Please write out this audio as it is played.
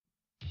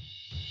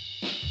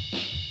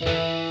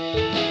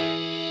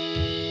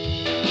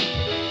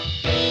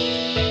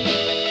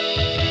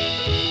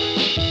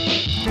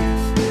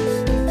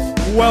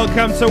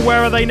Welcome to Where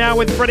Are They Now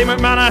with Freddie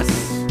McManus.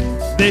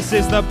 This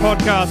is the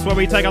podcast where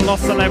we take a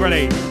lost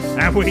celebrity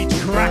and we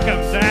track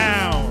them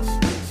down.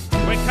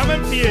 We're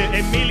coming to you,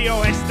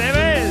 Emilio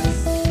Estevez.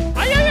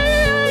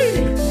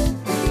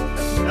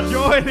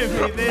 Joining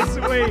me this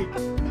week,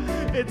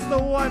 it's the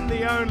one,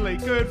 the only,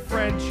 good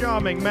friend,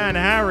 charming man,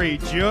 Harry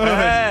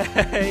Judd.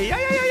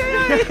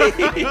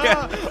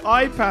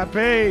 Hi,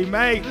 Pappy,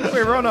 mate.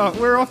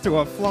 We're off to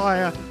a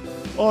flyer,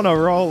 on a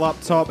roll up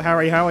top.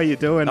 Harry, how are you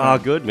doing? Oh,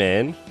 good,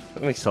 man.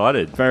 I'm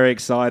excited. Very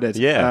excited.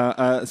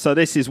 Yeah. So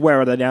this is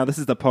Where Are They Now? This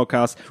is the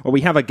podcast where we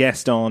have a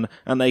guest on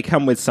and they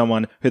come with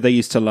someone who they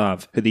used to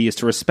love, who they used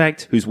to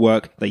respect, whose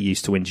work they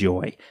used to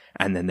enjoy.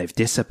 And then they've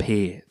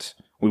disappeared.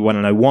 We want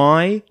to know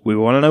why, we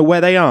want to know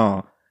where they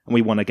are, and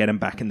we want to get them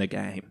back in the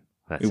game.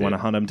 We want to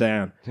hunt them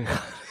down.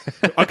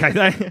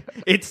 Okay,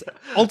 it's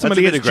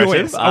ultimately it's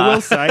joyous. I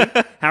will say,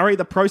 Harry,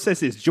 the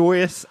process is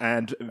joyous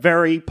and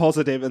very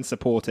positive and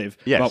supportive.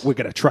 Yes. But we're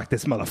going to track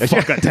this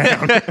motherfucker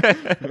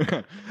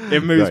down.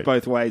 It moves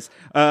both ways.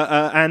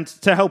 And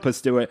to help us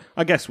do it,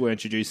 I guess we'll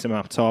introduce him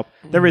up top.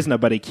 There is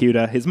nobody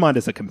cuter. His mind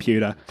is a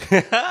computer.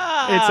 It's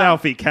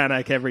Alfie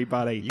Kanak,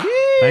 everybody. Yeah.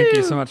 Thank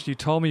you so much. You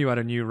told me you had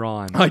a new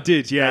rhyme. I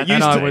did, yeah.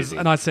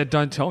 And I said,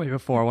 don't tell me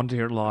before. I wanted to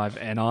hear it live,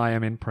 and I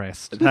am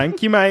impressed.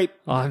 Thank you, mate.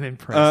 I'm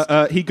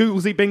impressed. He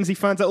Googles, he bings, he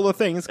finds out all the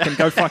things, can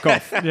go fuck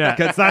off. Yeah.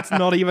 Because that's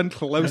not even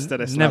close to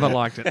this. Never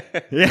liked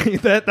it.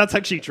 Yeah, that's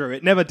actually true.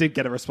 It never did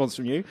get a response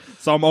from you.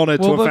 So I'm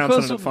honoured to have found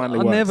something that finally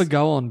works. I never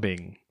go on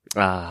Bing.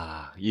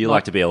 You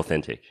like to be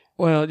authentic.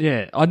 Well,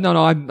 yeah.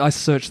 I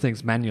search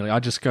things manually. I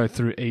just go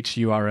through each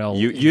URL.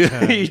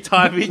 You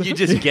type in, you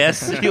just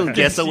guess. You'll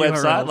guess a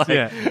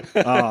website.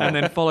 And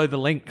then follow the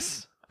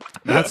links.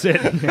 That's it.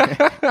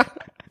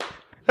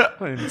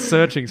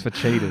 Searching's for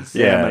cheaters.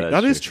 Yeah, mate,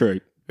 that is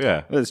true.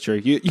 Yeah, that's true.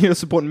 You're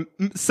supporting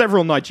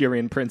several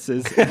Nigerian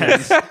princes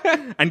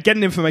and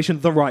getting information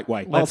the right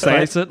way. Let's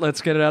face it.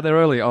 Let's get it out there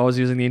early. I was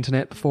using the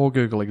internet before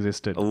Google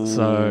existed. Ooh.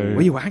 So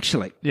were you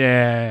actually?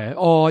 Yeah.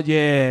 Oh,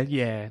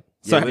 yeah.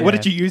 So what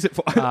did you use it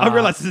for? I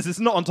realise this is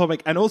not on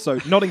topic and also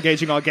not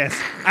engaging our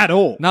guests at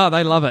all. No,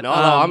 they love it. No,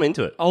 I'm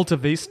into it. Alta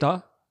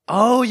Vista.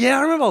 Oh, yeah,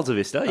 I remember Alta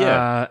Vista,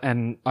 yeah.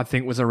 And I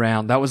think was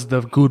around. That was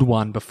the good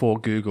one before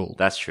Google.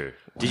 That's true.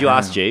 Did you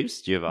ask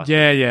Jeeves? Did you ever ask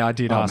Yeah, I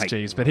did ask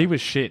Jeeves, but he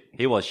was shit.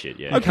 He was shit,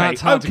 yeah. Okay,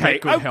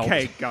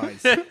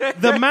 guys.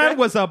 The man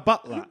was a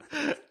butler.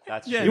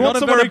 That's true. Yeah, you want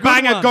someone to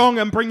bang a gong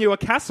and bring you a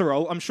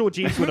casserole? I'm sure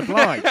Jeeves would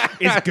apply.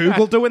 Is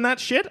Google doing that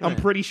shit? I'm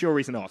pretty sure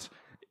he's not.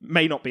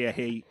 May not be a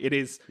he. It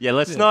is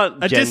let's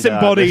not a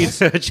disembodied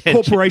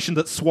corporation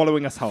that's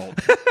swallowing us whole.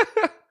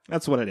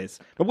 That's what it is.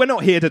 But we're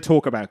not here to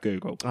talk about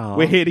Google. Oh.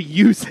 We're here to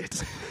use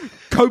it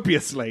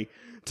copiously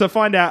to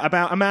find out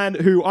about a man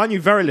who I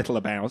knew very little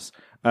about.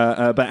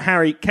 But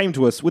Harry came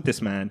to us with this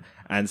man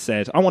and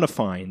said, I want to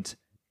find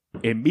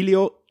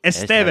Emilio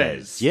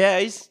Estevez. Yeah,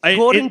 he's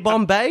born in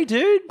Bombay,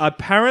 dude.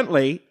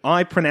 Apparently,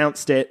 I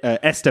pronounced it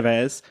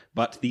Estevez,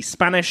 but the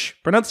Spanish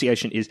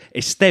pronunciation is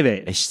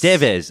Estevez.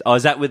 Estevez. Oh,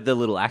 is that with the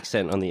little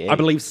accent on the end? I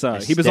believe so.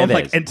 Estevez. He was on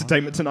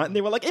Entertainment Tonight, and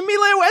they were like,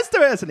 Emilio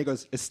Estevez, and he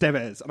goes,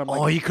 Estevez. And I'm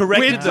like, you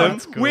corrected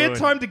them. Weird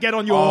time to get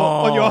on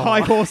your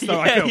high horse, though.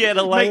 I feel. Yeah,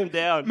 to lay him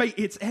down. Mate,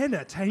 it's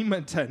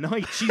Entertainment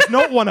Tonight. She's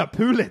not won a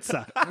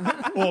Pulitzer.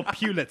 Or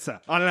Pulitzer.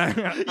 I don't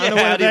know. I don't know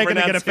whether they're going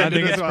to get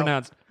offended as well.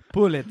 Pronounced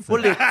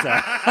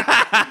Pulitzer.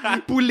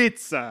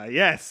 Pulitzer,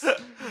 yes.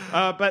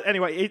 But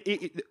anyway,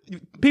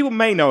 people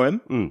may know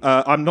him.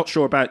 I'm not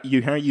sure about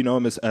you, Harry. You know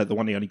him as the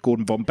one and only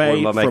Gordon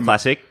Bombay from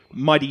classic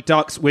Mighty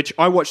Ducks, which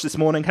I watched this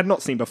morning, had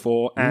not seen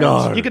before.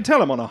 And you can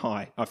tell I'm on a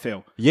high, I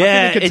feel.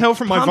 Yeah, you can tell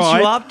from my vibe.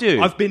 You up, dude.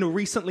 I've been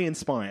recently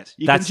inspired.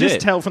 You can just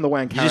tell from the way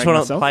I'm carrying myself.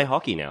 You just want to play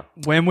hockey now.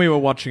 When we were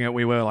watching it,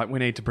 we were like, we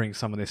need to bring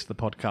some of this to the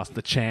podcast.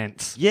 The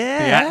chants.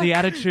 Yeah. The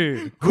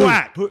attitude.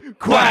 Quack,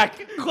 quack,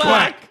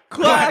 quack.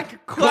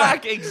 Quack,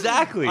 quack,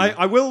 exactly.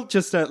 I will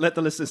just let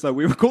the listeners know,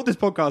 we record this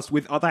podcast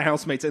with other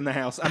housemates in the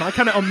house, and I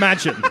cannot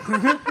imagine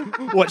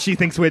what she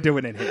thinks we're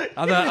doing in here.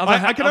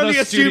 I can only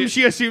assume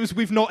she assumes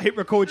we've not hit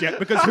record yet,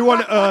 because who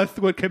on earth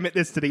would commit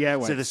this to the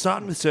airwaves? So they're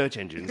starting with search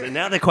engines, and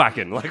now they're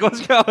quacking. Like,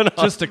 what's going on?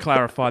 Just to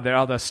clarify, there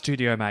are other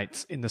studio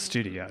mates in the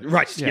studio.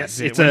 Right, yes.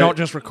 We're not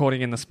just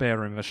recording in the spare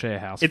room of a share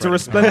house. It's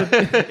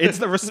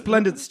the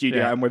resplendent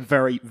studio, and we're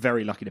very,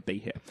 very lucky to be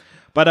here.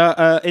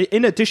 But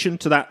in addition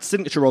to that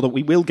signature role that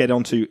we will get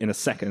onto in a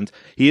second,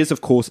 he is,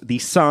 of course, the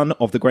son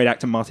of the great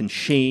actor Martin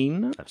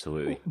Sheen.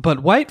 Absolutely.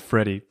 But wait,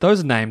 Freddie,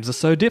 those names are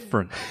so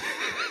different.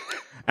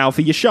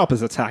 Alfie, you're sharp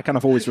as a tack, and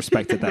I've always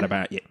respected that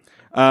about you.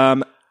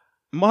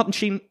 Martin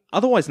Sheen,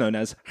 otherwise known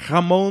as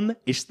Ramon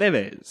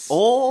Estevez.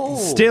 Oh!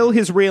 Still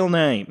his real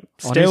name.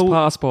 On his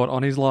passport,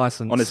 on his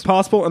license. On his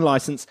passport and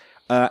license.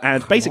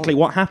 And basically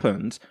what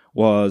happened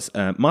was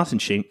Martin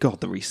Sheen, God,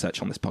 the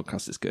research on this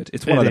podcast is good.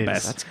 It's one of the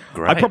best. That's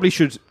great. I probably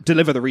should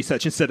deliver the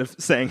research instead of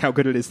saying how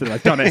good it is that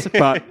I've done it,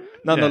 but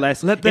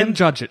nonetheless. Let them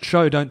judge it.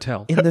 Show, don't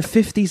tell. In the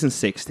 50s and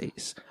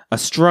 60s, a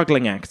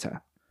struggling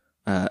actor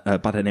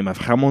by the name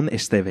of Ramon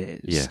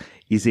Estevez. Yeah.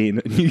 He's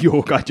in New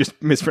York. I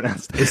just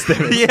mispronounced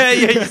Estevez.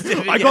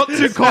 yeah. I got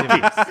too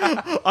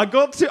cocky. I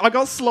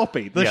got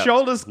sloppy. The Yeah.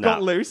 shoulders got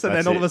No, loose, and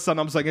that's then all of it. a sudden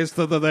I'm saying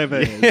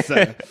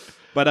Estevez.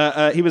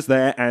 But he was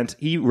there, and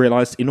he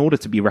realized in order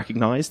to be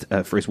recognized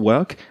for his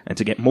work and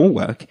to get more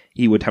work,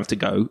 he would have to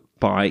go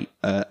by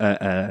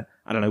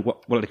I don't know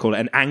what do they call it,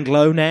 an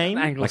Anglo name,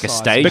 Like a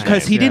stage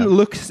because name. he didn't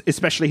look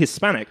especially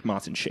Hispanic.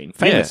 Martin Sheen,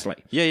 famously,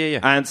 Yeah.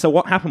 And so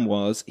what happened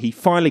was he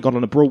finally got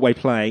on a Broadway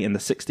play in the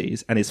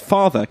 60s, and his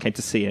father came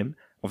to see him.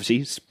 Obviously,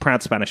 he's a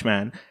proud Spanish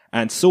man,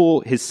 and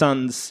saw his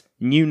son's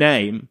new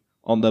name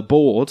on the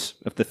board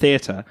of the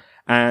theatre,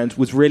 and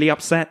was really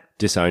upset.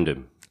 Disowned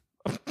him.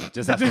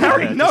 Just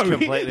Harry, no, he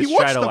completely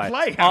watched straight the away.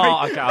 play, Harry.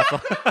 Oh, okay. I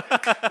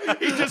thought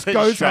He just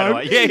goes Straight home,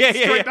 away. Yeah.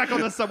 straight back on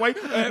the subway.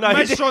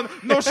 My son,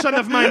 no son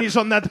of mine is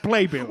on that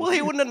playbill. well,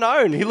 he wouldn't have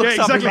known. He looks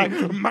Yeah, up and exactly.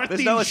 he's like, Martin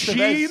 "There's no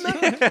Sheen.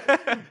 Estevez." Who's this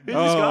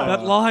guy?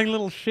 That lying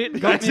little shit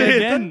got That's me it.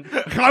 again.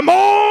 Come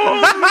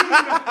on!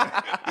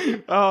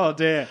 Oh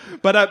dear.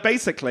 But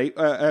basically,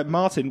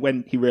 Martin,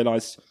 when he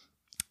realised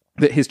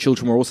that his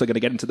children were also going to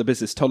get into the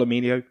business, told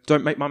Emilio,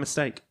 "Don't make my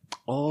mistake."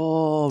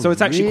 Oh, So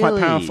it's actually quite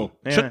really? powerful.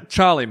 Yeah.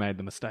 Charlie made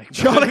the mistake.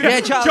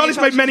 Charlie's Charlie's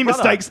made many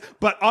brother. mistakes,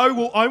 but I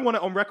want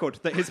it on record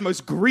that his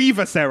most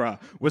grievous error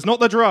was not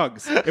the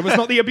drugs, it was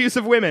not the abuse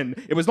of women,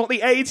 it was not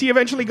the AIDS he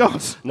eventually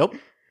got. Nope.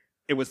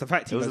 It was the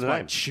fact he was was the like,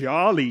 name.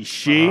 Charlie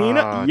Sheen,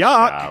 Oh,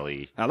 yuck.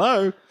 Charlie.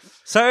 Hello.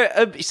 So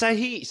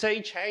he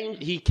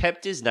changed. He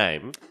kept his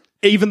name.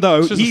 Even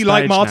though just a he,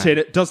 like stage Martin,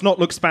 name. does not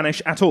look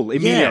Spanish at all.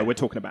 Emilio, Yeah. we're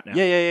talking about now.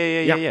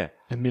 Yeah.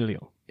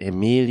 Emilio.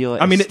 Emilio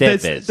I mean,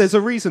 Estevez. there's a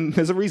reason.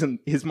 There's a reason.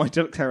 His my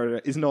character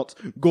is not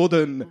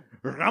Gordon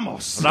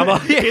Ramos.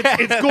 Ramos.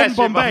 It's Gordon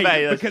Bombay,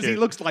 That's because he true.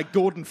 looks like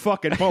Gordon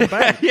fucking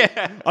Bombay.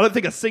 Yeah. I don't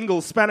think a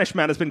single Spanish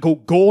man has been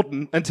called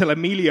Gordon until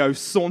Emilio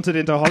sauntered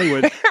into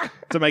Hollywood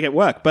to make it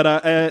work. But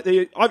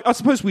I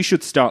suppose we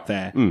should start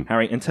there,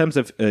 Harry, in terms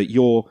of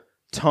your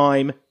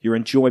time, your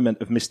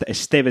enjoyment of Mr.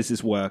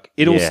 Estevez's work.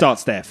 It all Yeah.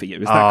 starts there for you.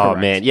 Is that Oh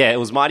correct? man, yeah, it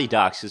was Mighty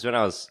Ducks because when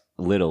I was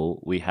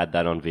little, we had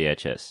that on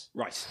VHS.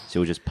 Right. So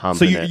we were just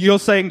pumping So it. you're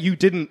saying you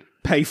didn't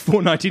pay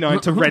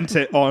 $4.99 to rent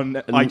it on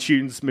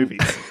iTunes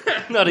Movies?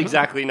 Not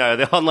exactly, no.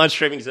 The online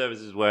streaming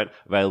services weren't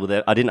available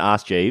there. I didn't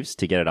ask Jeeves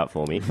to get it up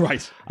for me.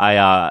 Right.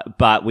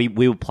 But we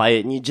would play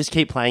it, and you just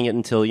keep playing it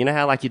until, you know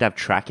how like you'd have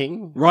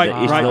tracking? Right,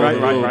 The right,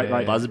 little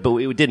right. buzzers, but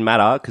it didn't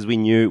matter because we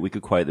knew we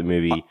could quote the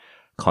movie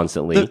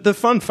constantly. The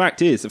fun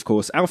fact is, of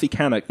course, Alfie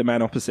Cannock, the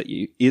man opposite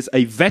you, is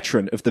a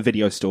veteran of the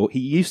video store. He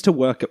used to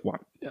work at one.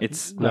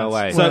 It's no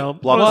way. So,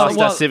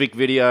 Blockbuster, Civic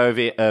Video,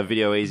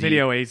 Video Easy.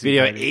 Video Easy,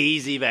 Video baby.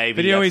 Easy, baby.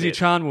 Video That's Easy it.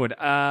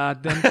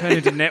 Charnwood. Then turned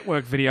into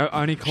Network Video.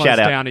 Only closed Shout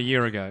out. down a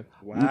year ago.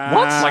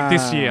 Wow. Like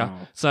this year.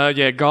 So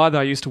yeah, guy that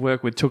I used to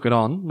work with took it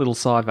on. Little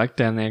side vac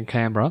down there in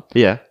Canberra.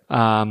 Yeah.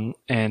 And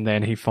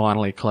then he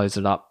finally closed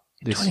it up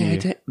this year.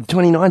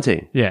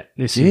 2019. Yeah,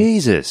 this year.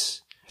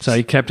 Jesus. So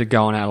he kept it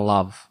going out of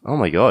love. Oh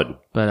my God.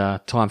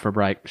 But time for a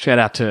break. Shout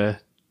out to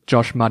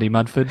Josh Muddy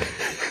Mudford.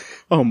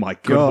 Oh my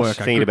Good gosh. work.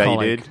 Thinking Good about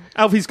colleague. you, dude.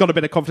 Alfie's got a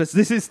bit of confidence.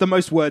 This is the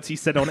most words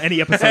he's said on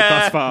any episode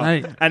thus far.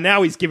 Hey. And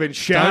now he's giving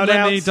shout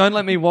outs. Don't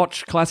let me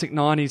watch classic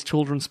 90s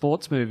children's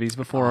sports movies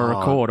before I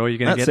record, or you're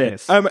going to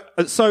That's get it.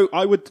 this. So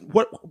I would.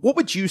 What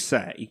would you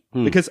say?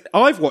 Because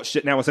I've watched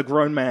it now as a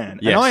grown man,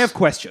 Yes. and I have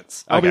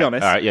questions. I'll be Okay.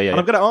 honest. All right, yeah. And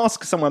I'm going to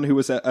ask someone who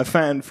was a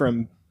fan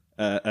from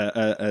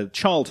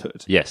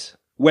childhood Yes.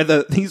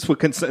 whether these were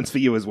concerns for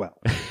you as well.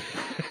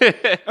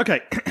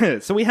 Okay,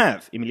 so we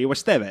have Emilio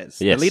Estevez,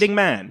 the Yes. leading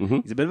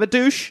man. He's a bit of a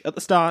douche at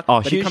the start,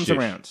 Oh, but he huge comes douche.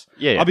 around.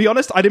 Yeah. I'll be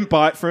honest, I didn't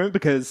buy it from him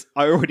because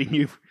I already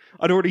knew.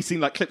 I'd already seen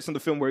like clips from the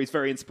film where he's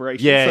very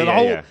inspirational. Yeah, so the yeah,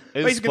 whole, yeah.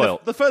 It was basically,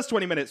 spoiled. the first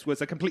 20 minutes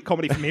was a complete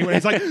comedy for me when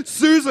he's like,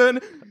 Susan,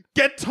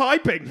 get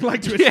typing,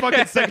 like to his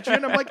fucking secretary.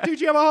 And I'm like,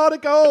 dude, you have a heart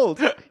of gold.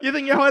 You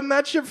think you're hiding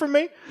that shit from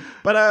me?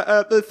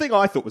 But the thing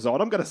I thought was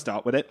odd, I'm going to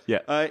start with it, Yeah.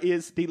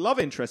 is the love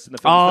interest in the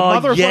film. Oh, The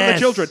mother of one of the yes.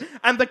 children.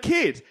 And the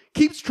kid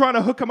keeps trying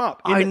to hook him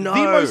up in I the know.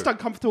 most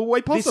uncomfortable way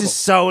This possible. is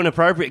so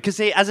inappropriate because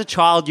as a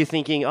child you're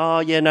thinking, oh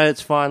yeah, no, it's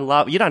fine.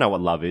 Love, you don't know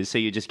what love is, so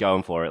you're just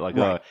going for it. Like,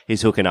 Right. oh,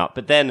 he's hooking up.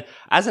 But then,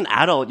 as an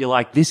adult, you're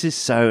like, this is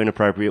so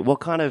inappropriate. What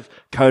kind of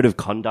code of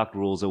conduct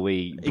rules are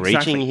we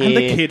breaching here? And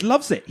the kid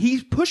loves it.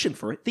 He's pushing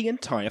for it the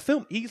entire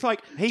film. He's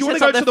like, do you want to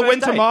sets go up to the their first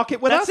winter date.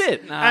 market with That's us?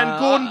 it. And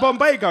Gordon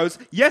Bombay goes,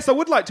 yes, I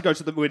would like to go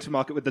to the winter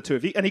market with the two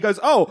of you. And he goes,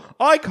 oh,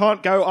 I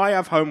can't go. I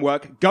have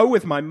homework. Go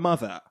with my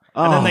mother.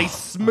 And then they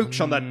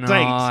smooch on the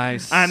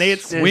nice. date. And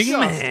it's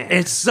Wingman.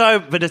 It's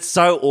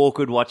so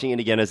awkward watching it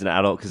again as an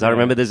adult because I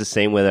remember there's a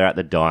scene where they're at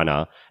the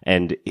diner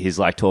and he's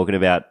like talking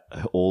about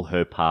all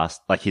her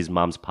past, like his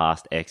mum's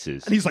past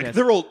exes. And he's like,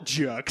 they're all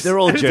jerks. They're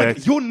all And it's like,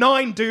 jerks. you're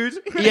 9, dude.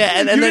 Yeah,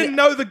 and you then- didn't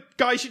know the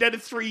guy she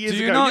dated 3 years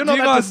Do ago. you, You're do you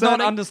that guys not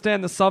discerning.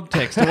 understand the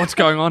subtext of what's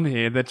going on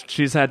here? That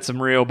she's had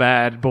some real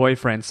bad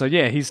boyfriends. So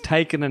yeah, he's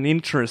taken an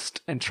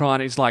interest and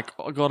he's like,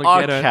 I gotta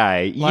get her.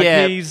 Okay, Like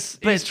yeah, he's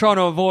trying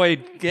to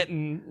avoid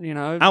getting,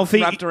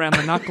 Alfie- wrapped around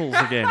the knuckles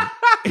again.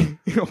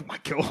 Oh my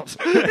god.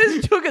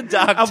 This took a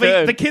dark Alfie,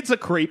 turn. the kid's a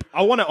creep.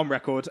 I want it on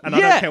record, and I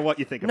don't care what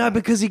you think about No, it.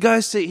 because he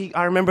goes to.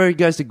 I remember he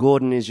goes to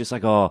Gordon. And he's just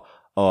like, oh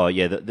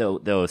yeah,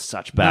 they were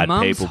such bad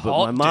mum's people. But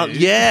hot, my mum,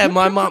 dude. yeah,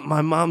 my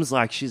mum's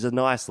like, she's a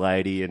nice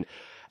lady,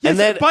 and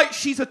then but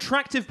she's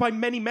attractive by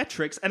many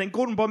metrics, and then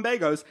Gordon Bombay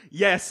goes,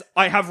 yes,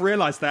 I have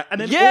realised that,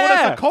 and then Yeah.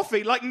 orders a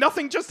coffee like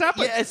nothing just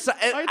happened. yeah, it's I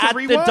had to at the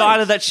rewind.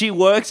 diner that she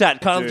works at,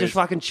 kind of Dude. just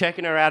fucking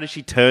checking her out as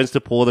she turns to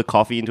pour the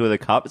coffee into the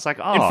cup. It's like,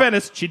 In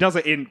fairness, she does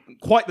it in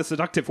quite the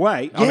seductive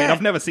way. I mean, Yeah.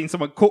 I've never seen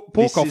someone pour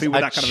this coffee is with a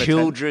that kind of intent.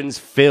 children's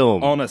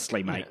film.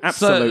 Honestly, mate,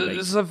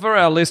 absolutely. So for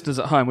our listeners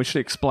at home, we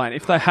should explain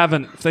if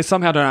they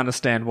somehow don't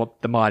understand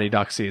what the Mighty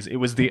Ducks is. It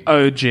was the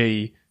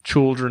OG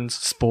children's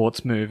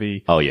sports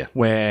movie. Oh, yeah.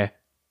 Where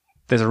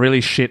there's a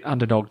really shit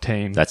underdog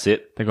team. That's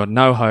it. They've got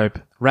no hope.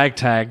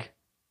 Ragtag,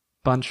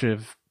 bunch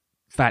of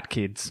fat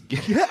kids.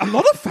 Yeah, a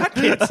lot of fat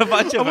kids. A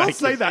bunch of I will fat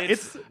say kids. that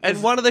it's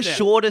And one of the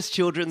shortest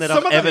children that some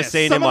I've of the- ever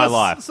seen some in of my the-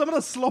 life. Some of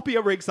the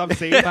sloppier rigs I've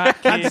seen, Fat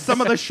and kids.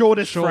 some of the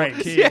shortest Short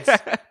frames. kids.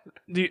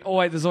 There's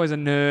always a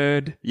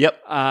nerd.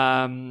 Yep.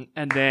 And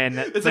then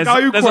there's a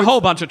guy who a quotes- whole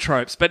bunch of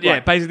tropes. But yeah,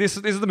 Right. basically this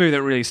is the movie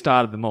that really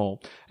started them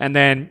all. And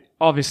then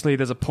obviously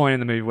there's a point in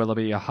the movie where there'll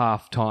be a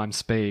halftime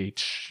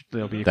speech.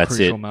 There'll be a That's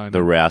crucial it. moment.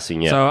 The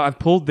rousing, yeah. So I've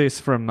pulled this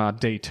from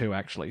D2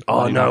 actually.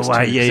 Oh, Mighty no Ducks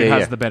way. 2, Yeah, 'cause yeah, it has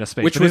yeah. the better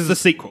speech. Which But was this the is-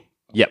 sequel.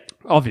 Yep.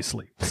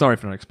 obviously. Sorry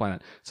for not explaining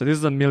that. So this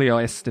is Emilio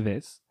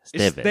Estevez.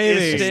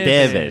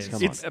 Estevez. Come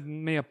on. It's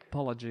me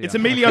apology. It's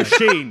Emilio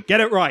Sheen.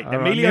 Get it right. All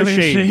right, Emilio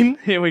Sheen.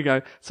 Here we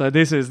go. So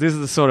this is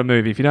the sort of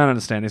movie. If you don't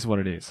understand, this is what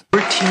it is.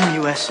 We're Team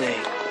USA,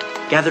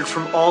 gathered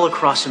from all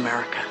across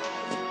America.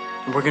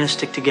 And we're gonna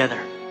stick together.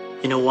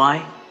 You know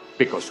why?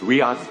 Because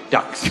we are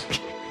ducks,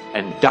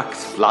 and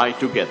ducks fly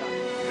together.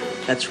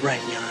 That's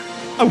right, Jan.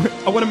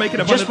 I want to make it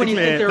Just when abundantly you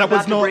clear think they're that about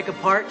was to not. break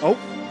apart, Oh,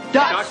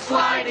 ducks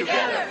fly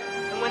together.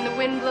 And when the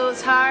wind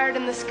blows hard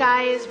and the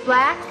sky is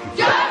black,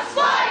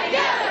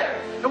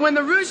 And when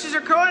the roosters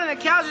are crowing and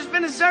the cows are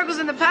spinning circles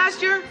in the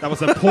pasture, that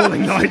was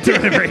appalling line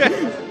delivery.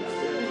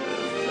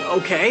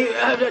 okay,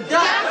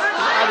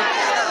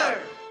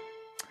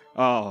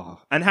 Oh,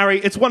 and Harry,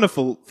 it's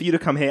wonderful for you to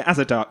come here as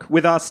a duck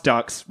with us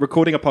ducks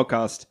recording a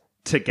podcast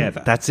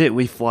together. That's it.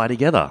 We fly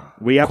together.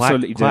 We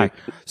absolutely Quack,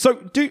 do.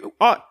 So,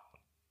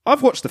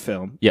 I've watched the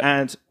film, Yep.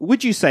 and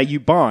would you say you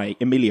buy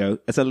Emilio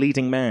as a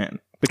leading man?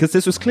 Because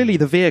this was clearly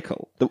the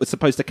vehicle that was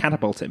supposed to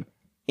catapult him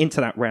into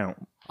that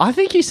realm. I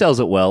think he sells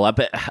it well. I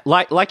bet,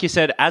 like you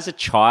said, as a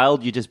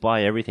child, you just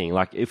buy everything.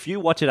 Like, if you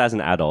watch it as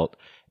an adult,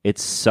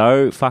 it's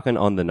so fucking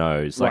on the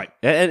nose. Like,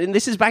 and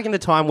this is back in the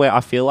time where I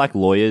feel like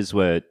lawyers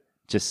were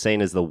just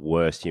seen as the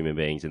worst human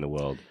beings in the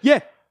world. Yeah,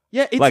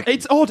 it's Like-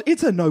 it's odd.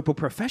 It's a noble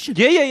profession.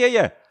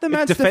 Yeah. The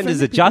man's defenders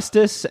defending of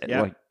justice.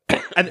 Yeah. Like,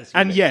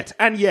 and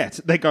yet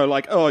they go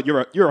like, oh,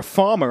 you're a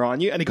farmer,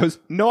 aren't you? And he goes,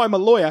 no, I'm a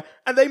lawyer,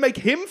 and they make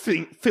him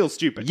feel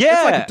stupid.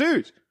 Yeah. It's like,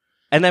 dude.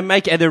 and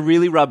they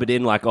really rub it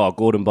in like, oh,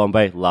 Gordon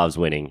Bombay loves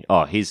winning.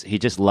 Oh, he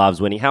just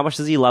loves winning. How much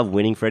does he love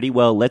winning, Freddie?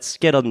 Well, let's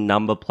get a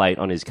number plate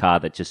on his car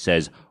that just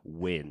says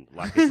win.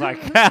 Like, it's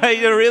like,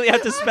 you really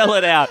have to spell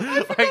it out.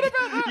 Like,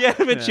 yeah,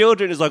 for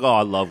children, it's like, oh,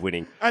 I love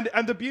winning. And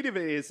the beauty of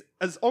it is,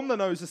 as on the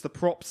nose as the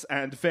props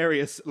and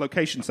various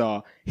locations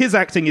are, his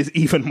acting is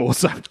even more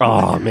so.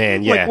 Oh,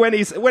 man, yeah. Like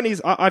when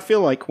he's, I feel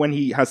like when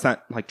he has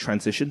that like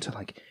transition to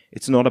like,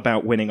 it's not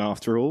about winning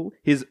after all.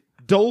 His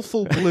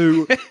doleful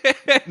blue,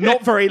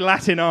 not very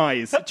Latin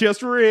eyes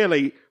just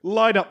really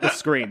light up the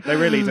screen. They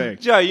really do.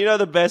 Joe, you know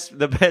the best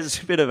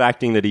bit of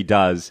acting that he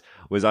does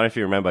was, I don't know if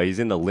you remember, he's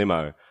in the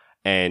limo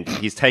and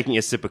he's taking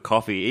a sip of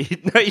coffee.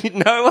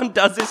 No one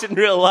does this in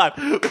real life,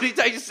 but he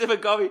takes a sip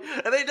of coffee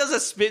and then he does a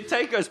spit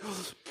take, goes,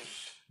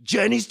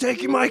 Jenny's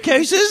taking my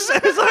cases?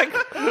 And it's like,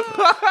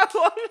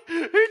 what?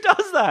 Who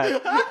does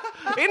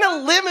that? In a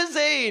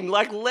limousine,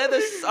 like leather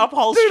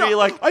upholstery, Dude,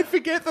 like... I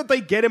forget that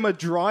they get him a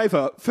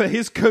driver for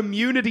his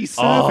community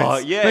service. Oh,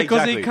 yeah, Because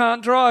exactly. he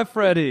can't drive,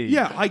 Freddie.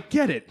 Yeah, I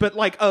get it, but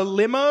like a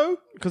limo,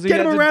 'Cause he get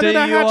had him the around in a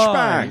DUI.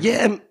 hatchback.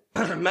 Yeah,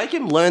 make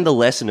him learn the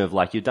lesson of,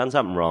 like, you've done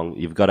something wrong,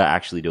 you've got to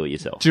actually do it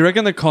yourself. Do you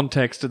reckon the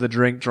context of the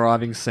drink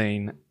driving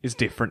scene is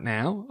different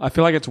now? I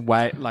feel like it's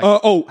way like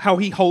How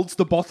he holds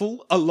the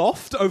bottle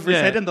aloft over his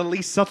Yeah. head in the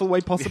least subtle way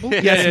possible?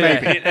 Yeah, Yes, yeah,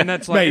 maybe. yeah. And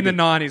that's like in Maybe.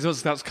 the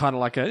 90s, that was kind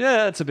of like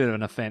it's a bit of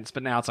an offense,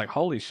 but now it's like,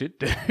 holy shit,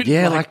 dude.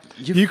 Yeah, like,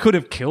 you could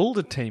have killed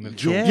a team of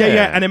children.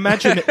 Yeah, and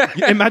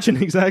imagine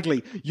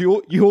exactly.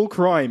 Your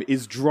crime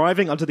is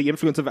driving under the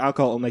influence of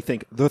alcohol, and they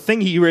think the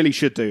thing he really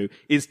should do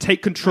is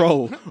take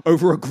control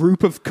over a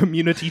group of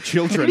community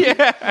children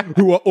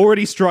who are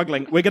already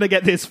struggling. We're gonna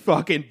get this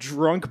fucking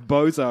drunk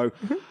bozo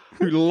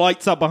who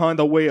lights up behind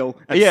the wheel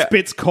and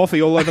spits coffee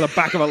all over the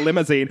back of a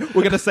limousine.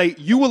 We're gonna say,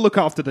 you will look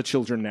after the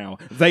children now.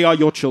 They are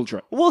your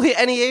children. Well, he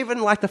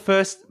even, like, the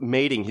first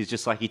meeting, he's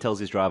just like, he tells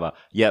his driver,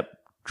 yep,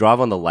 drive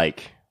on the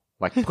lake.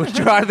 Like,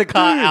 drive the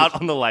car out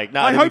on the lake.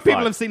 No, I it'll hope be people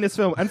fine. have seen this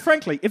film. And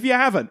frankly, if you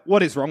haven't,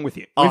 what is wrong with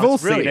you? Oh, We've all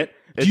it's brilliant. seen it.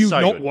 It's Do you so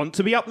not good. want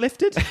to be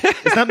uplifted?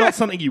 Is that not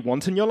something you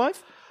want in your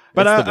life?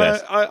 But It's the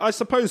best. I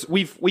suppose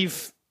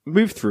we've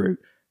moved through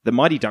the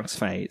Mighty Ducks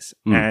phase,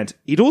 and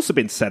he'd also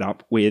been set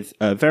up with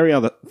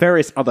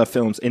various other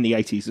films in the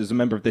 80s. He was a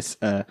member of this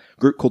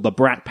group called the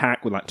Brat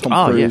Pack with like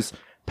Tom Cruise,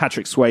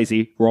 Patrick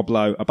Swayze, Rob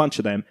Lowe, a bunch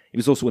of them. He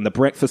was also in The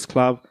Breakfast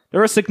Club.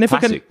 There are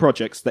significant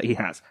projects that he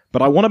has,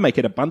 but I want to make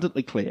it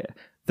abundantly clear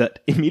that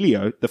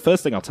Emilio, the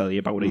first thing I'll tell you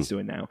about what he's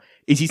doing now,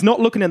 is he's not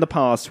looking in the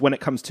past when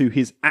it comes to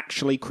his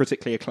actually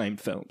critically acclaimed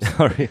films.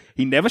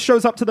 He never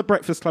shows up to the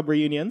Breakfast Club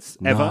reunions,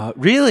 ever.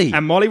 Really?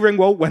 And Molly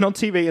Ringwald went on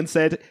TV and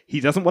said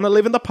he doesn't want to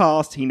live in the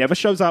past. He never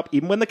shows up,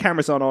 even when the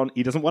cameras aren't on.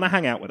 He doesn't want to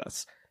hang out with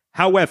us.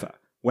 However,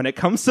 when it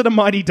comes to the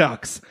Mighty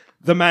Ducks,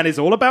 the man is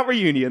all about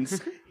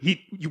reunions.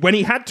 When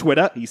he had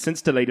Twitter, he's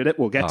since deleted it.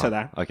 We'll get to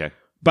that. Okay.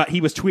 But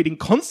he was tweeting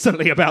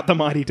constantly about the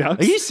Mighty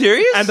Ducks. Are you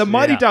serious? And the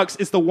Mighty Ducks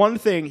is the one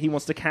thing he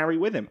wants to carry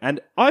with him. And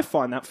I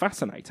find that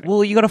fascinating.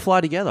 Well, you got to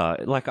fly together.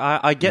 Like,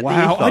 I get the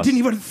ethos. I didn't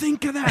even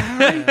think of that,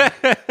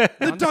 Harry.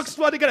 The Ducks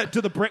fly together.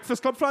 Do the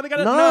Breakfast Club fly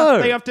together?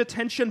 No. They have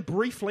detention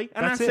briefly,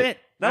 and that's it.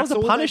 That was That's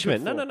a all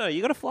punishment. they're good No.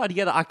 You got to fly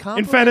together. I can't.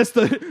 In fairness,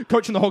 the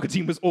coaching the hockey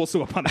team was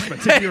also a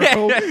punishment. If you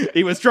recall,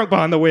 he was drunk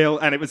behind the wheel,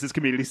 and it was his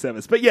community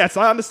service. But yes,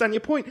 I understand your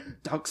point.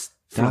 Ducks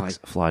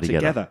fly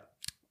together.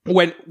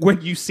 When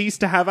you cease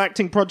to have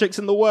acting projects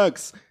in the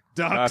works,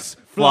 ducks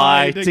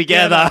fly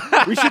together.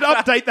 We should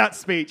update that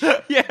speech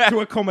to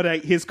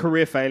accommodate his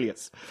career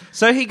failures.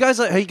 So he goes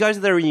to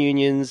their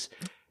reunions.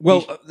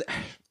 Well,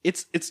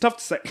 it's tough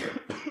to say.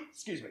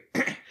 Excuse me.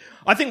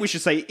 I think we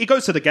should say he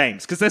goes to the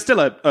games because they're still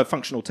a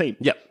functional team.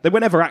 Yep. They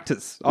were never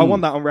actors. I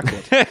want that on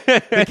record.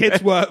 The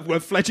kids were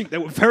fledgling. They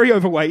were very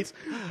overweight,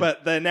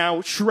 but they're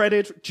now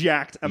shredded,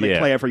 jacked, and they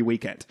play every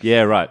weekend.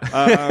 Yeah, right.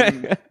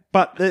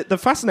 But the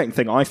fascinating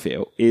thing I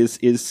feel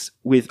is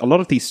with a lot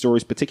of these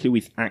stories, particularly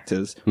with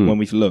actors, when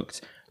we've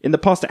looked, in the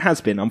past it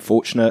has been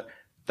unfortunate.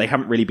 They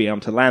haven't really been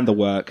able to land the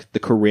work. The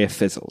career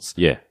fizzles.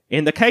 Yeah.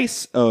 In the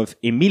case of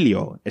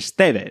Emilio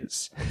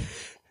Estevez,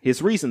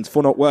 his reasons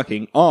for not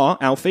working are,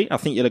 Alfie, I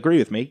think you'll agree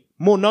with me,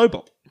 more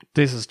noble.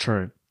 This is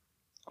true.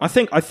 I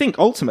think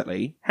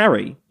ultimately,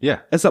 Harry,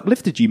 as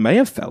uplifted you may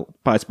have felt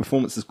by his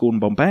performance as Gordon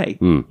Bombay,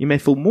 you may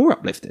feel more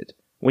uplifted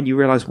when you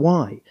realise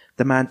why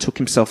the man took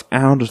himself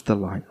out of the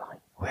limelight.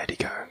 Where'd he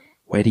go?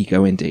 Where'd he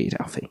go indeed,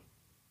 Alfie?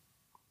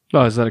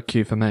 Oh, is that a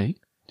cue for me?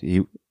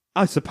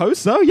 I suppose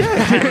so,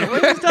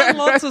 yeah. He's done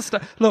lots of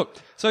stuff. Look,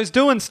 so he's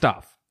doing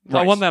stuff.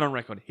 Right. I want that on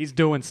record. He's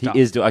doing stuff. He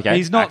is doing. Okay,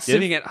 he's not active.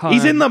 sitting at home.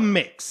 He's in the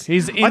mix.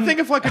 He's in. I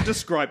think if I could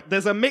describe,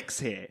 there's a mix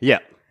here. Yeah.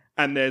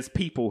 And there's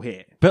people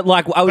here. But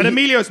like, but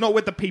Emilio's not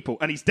with the people,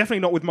 and he's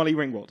definitely not with Molly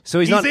Ringwald. So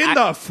he's not in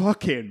the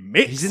fucking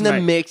mix. He's in the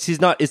mix. He's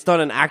not. It's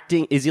not an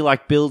acting. Is he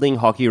like building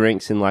hockey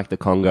rinks in like the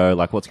Congo?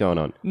 Like, what's going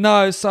on?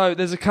 No. So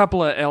there's a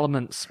couple of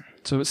elements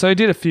to it. So he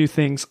did a few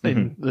things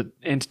in the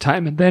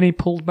entertainment, then he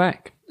pulled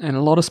back, and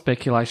a lot of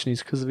speculation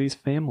is because of his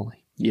family.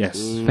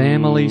 Yes.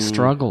 Family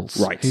struggles.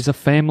 Right. He's a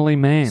family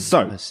man.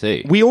 So, I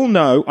see. We all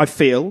know, I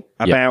feel,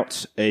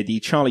 about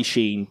the Charlie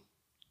Sheen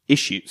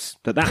issues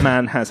that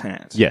man has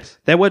had. Yes.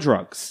 There were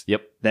drugs.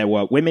 Yep. There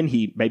were women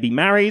he maybe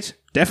married,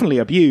 definitely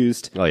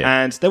abused,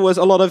 and there was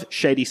a lot of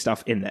shady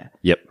stuff in there.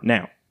 Yep.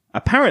 Now,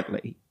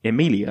 apparently,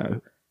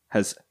 Emilio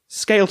has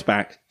scaled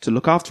back to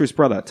look after his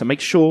brother to make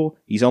sure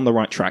he's on the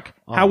right track.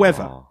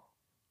 However,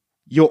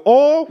 your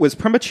awe was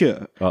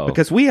premature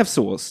because we have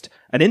sourced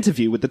an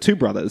interview with the two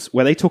brothers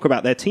where they talk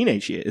about their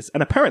teenage years,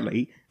 and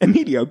apparently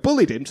Emilio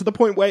bullied him to the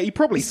point where he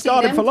probably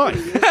scarred him for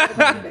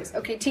life.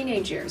 Okay,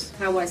 teenage years.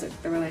 How was it,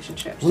 the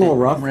relationship? A little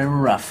rough. They were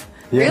rough.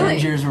 Really?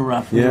 Teenage years were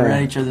rough. We were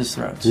at each other's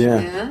throats. Yeah.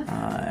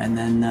 And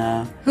then...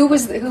 Who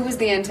was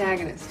the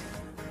antagonist?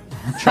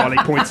 Charlie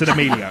points at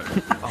Emilio.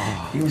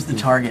 He was the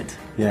target.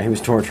 Yeah, he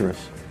was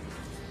torturous.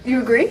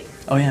 You agree?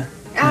 Oh, yeah.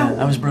 Ow.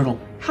 Yeah, I was brutal.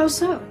 How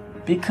so?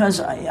 Because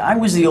I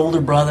was the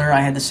older brother,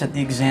 I had to set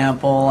the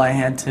example. I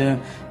had to,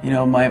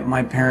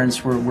 my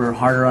parents were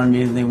harder on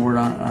me than they were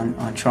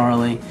on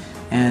Charlie,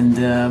 and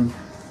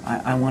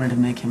I wanted to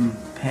make him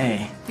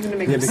pay. You're gonna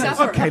make him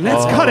suffer. Okay,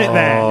 let's cut it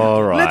there.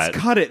 All right. Let's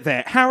cut it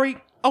there. Harry,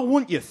 I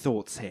want your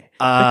thoughts here.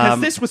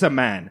 Because this was a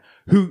man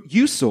who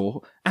you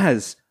saw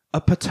as a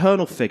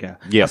paternal figure,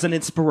 as an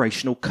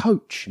inspirational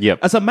coach,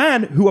 as a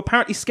man who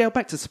apparently scaled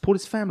back to support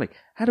his family.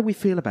 How do we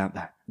feel about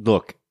that?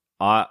 Look,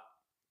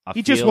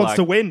 He just wants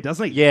to win,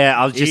 doesn't he? Yeah,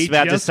 I was just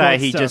about to say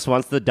he just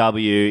wants the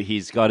W.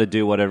 He's got to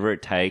do whatever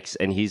it takes,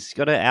 and he's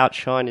got to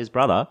outshine his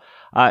brother.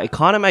 It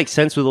kind of makes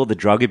sense with all the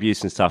drug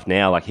abuse and stuff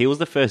now. Like, he was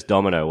the first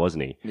domino,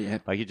 wasn't he? Yeah.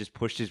 Like, he just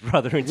pushed his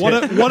brother into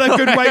What a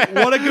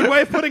good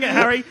way of putting it,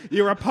 Harry.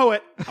 You're a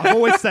poet. I've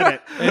always said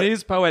it. It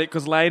is poetic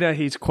because later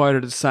he's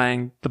quoted as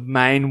saying the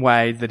main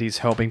way that he's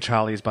helping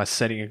Charlie is by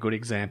setting a good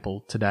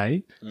example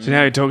today. So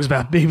now he talks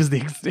about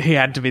he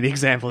had to be the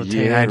example of a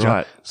teenager.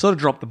 Right. Sort of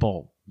dropped the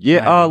ball.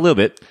 Yeah, a little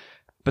bit.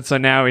 But so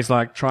now he's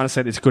like trying to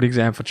set this good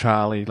example for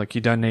Charlie. Like,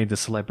 you don't need the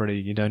celebrity.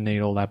 You don't need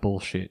all that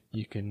bullshit.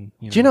 You can,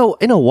 Do you know,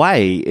 in a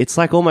way, it's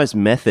like almost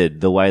method,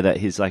 the way that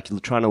he's like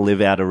trying to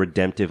live out a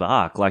redemptive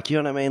arc. Like, you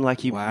know what I mean?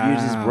 Like, he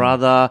used his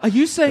brother. Are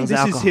you saying this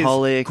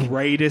alcoholic. is his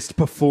greatest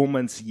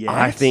performance yet?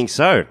 I think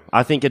so.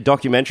 I think a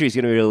documentary is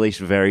going to be released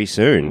very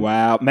soon.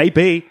 Wow,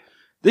 maybe.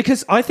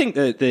 Because I think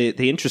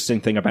the interesting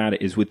thing about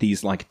it is with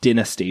these like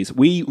dynasties,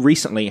 we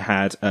recently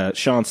had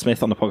Sean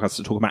Smith on the podcast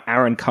to talk about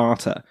Aaron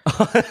Carter,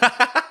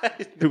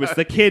 who was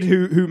the kid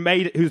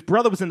whose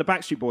brother was in the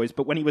Backstreet Boys,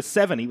 but when he was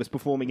 7, he was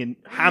performing in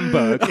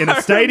Hamburg in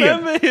a stadium.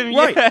 remember him,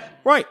 right, yeah.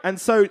 right.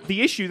 And so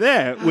the issue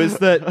there was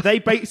that they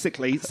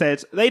basically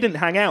said they didn't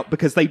hang out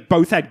because they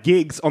both had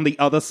gigs on the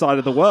other side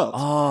of the world.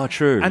 Oh,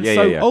 true. And yeah,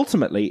 so yeah, yeah.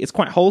 ultimately, it's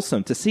quite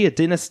wholesome to see a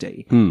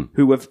dynasty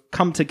who have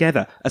come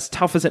together, as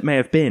tough as it may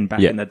have been back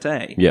Yeah. in the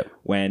day. Yeah.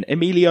 When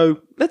Emilio,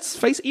 let's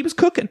face it, he was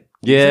cooking.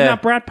 He was Yeah. in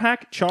that Brad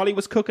Pack. Charlie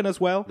was cooking as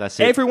well. That's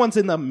it. Everyone's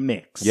in the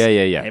mix. Yeah,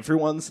 yeah, yeah.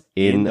 Everyone's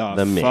In in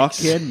the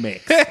mix. fucking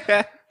mix.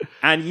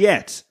 And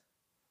yet,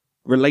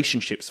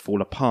 relationships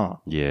fall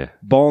apart. Yeah.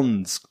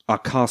 Bonds are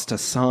cast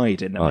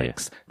aside in the Oh,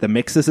 mix. The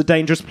mix is a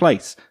dangerous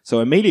place. So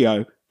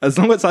Emilio, as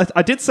long as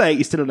I did say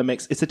he's still in the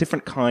mix, it's a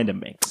different kind of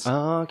mix.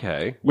 Oh,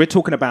 okay. We're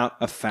talking about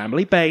a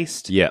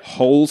family-based, Yeah.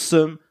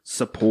 wholesome,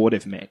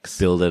 supportive mix.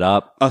 Build it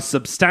up. A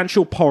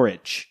substantial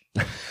porridge.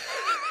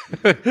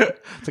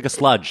 It's like a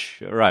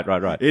sludge. Right.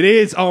 It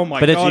is. Oh my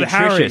But it's God,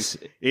 nutritious.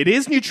 Harry. It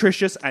is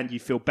nutritious, and you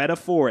feel better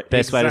for it.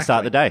 Best way to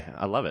start the Exactly. day.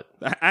 I love it.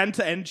 And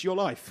to end your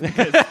life,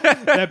 because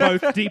they're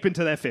both deep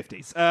into their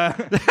 50s.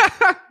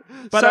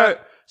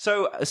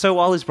 So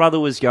while his brother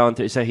was going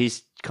through, so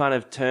he's kind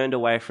of turned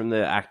away from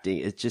the acting.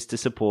 It's just to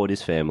support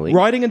his family.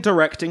 Writing and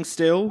directing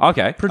still.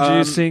 Okay.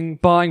 Producing,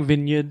 buying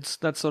vineyards,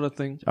 that sort of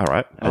thing. All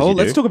right. As Oh, you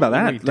let's do. talk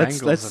about He that. Let's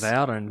dangles it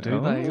out and do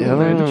they? Oh,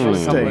 Or they just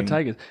interesting. a couple of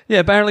takers. Yeah,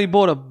 apparently he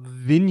bought a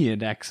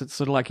vineyard exit,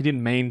 sort of like he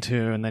didn't mean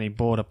to, and then he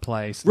bought a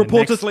place. The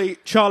Reportedly,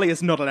 Charlie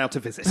is not allowed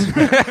to visit.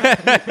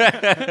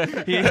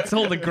 next- he eats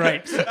all the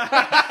grapes.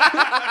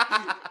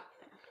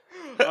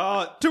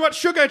 Too much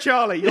sugar,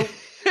 Charlie.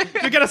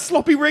 You get a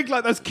sloppy rig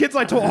like those kids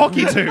I taught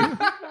hockey to.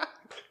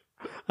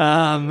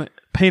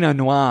 Pinot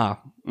Noir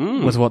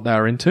was what they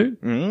were into.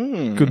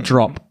 Good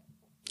drop.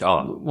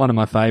 Oh, One of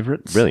my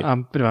favourites. Really? I'm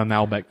a bit of a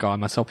Malbec guy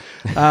myself.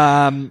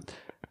 Can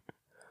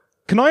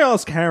I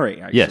ask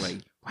Harry, actually? Yes.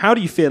 How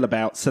do you feel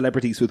about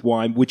celebrities with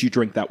wine? Would you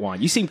drink that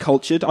wine? You seem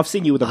cultured. I've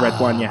seen you with a red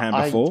wine in your hand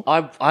before.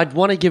 I'd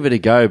want to give it a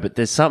go, but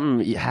there's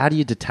something. How do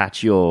you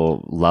detach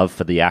your love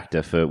for the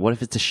actor for what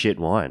if it's a shit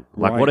wine?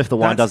 Like, Right. what if the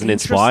wine That's doesn't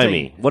inspire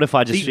interesting. me? What if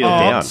I just the feel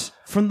down? art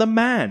from the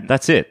man.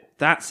 That's it.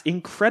 That's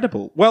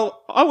incredible.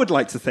 Well, I would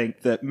like to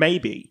think that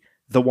maybe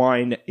the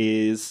wine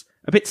is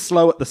a bit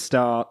slow at the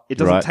start. It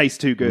doesn't Right.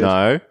 taste too good.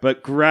 No.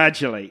 But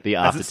gradually, The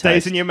as it stays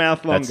aftertaste. in your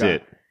mouth longer, That's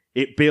it.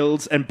 it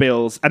builds and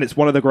builds, and it's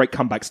one of the great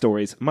comeback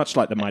stories, much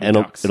like the Mighty And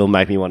Ducks. it'll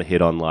make me want to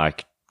hit on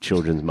like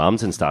children's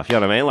mums and stuff. You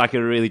know what I mean? Like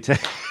it really.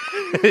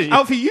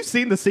 Alfie, you've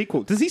seen the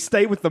sequel. Does he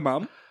stay with the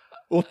mum?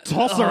 Or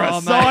toss her Oh,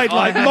 aside mate,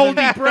 like I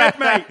mouldy bread,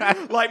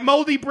 mate. Like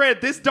mouldy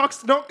bread. This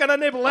duck's not going to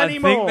nibble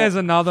anymore.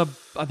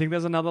 I think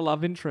there's another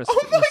love interest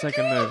in the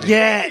second movie.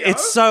 Yeah,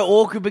 it's so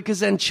awkward because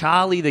then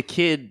Charlie, the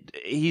kid,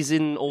 he's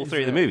in all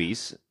three of the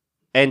movies.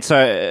 And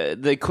so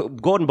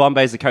Gordon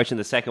Bombay's the coach in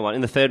the second one. In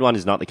the third one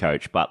is not the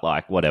coach, but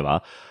like whatever.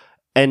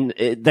 And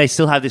they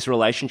still have this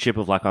relationship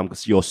of like, I'm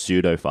your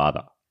pseudo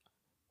father.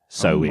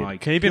 So weird. my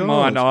Keep in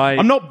God. mind,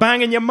 I'm not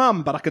banging your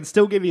mum, but I can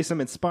still give you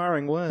some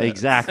inspiring words.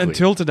 Exactly.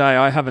 Until today,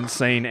 I haven't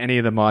seen any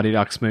of the Mighty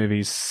Ducks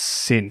movies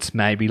since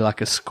maybe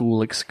like a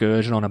school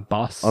excursion on a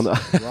bus.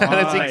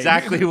 That's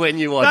exactly when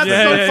you watch That's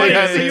it. so yeah, funny.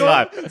 yeah,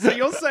 so, yeah. so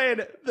you're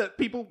saying that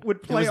people would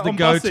It play was it the on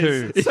go-to.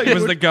 buses. So It you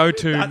was would- the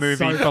go-to That's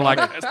movie so for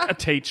like a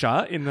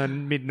teacher in the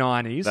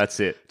mid-90s. That's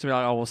it. To be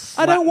like, oh, we'll I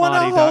slap don't want to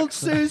Mighty hold Ducks.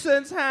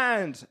 Susan's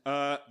hand.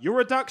 You're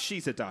a duck,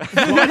 she's a duck.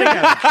 Fly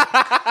together.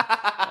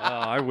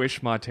 I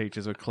wish my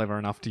teachers were clever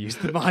enough to use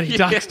the Mighty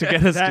Ducks to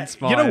get us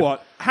inspired. You know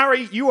what?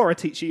 Harry, you are a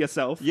teacher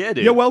yourself. Yeah,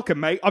 dude. You're welcome,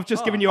 mate. I've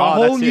just given you a Oh,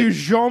 whole that's new it.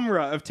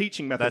 genre of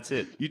teaching methods.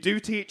 That's it. You do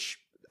teach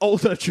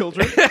older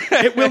children.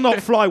 It will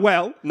not fly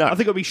well. No. I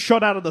think it'll be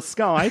shot out of the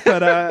sky,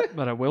 but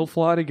But it will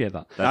fly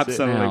together. That's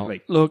it.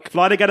 absolutely. Now, look,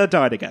 Fly together,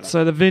 die together.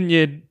 so the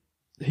vineyard,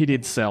 he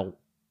did sell.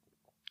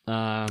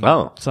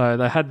 So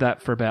they had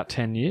that for about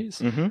 10 years.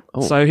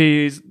 Mm-hmm. So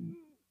his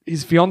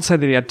fiancée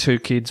that he had 2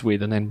 kids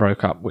with and then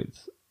broke up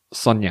with,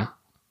 Sonia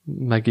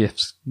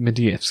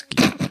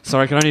Medievsky.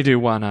 Sorry, I can only do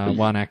one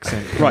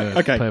accent Right,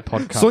 okay. per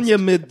podcast. Sonia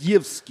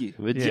Medievsky.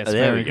 Yes,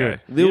 there very we go.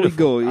 good. There we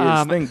go.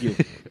 Yes, thank you.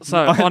 So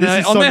on This their,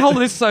 is on their Sonia- whole,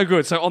 this is so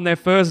good. So on their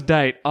first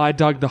date, I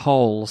dug the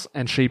holes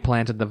and she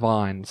planted the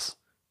vines.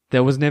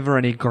 There was never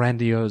any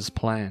grandiose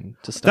plan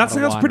to start. That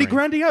sounds a pretty winery.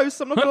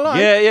 grandiose, I'm not going to lie.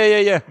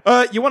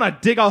 Yeah. You want to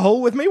dig a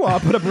hole with me while I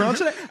put a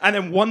branch in it? And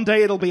then one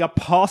day it'll be a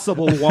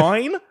passable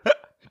wine?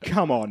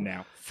 Come on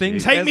now.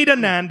 Take me to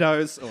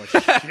Nando's. Or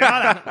shut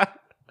up.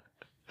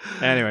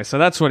 Anyway, so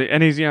that's what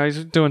and he's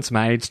doing some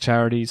AIDS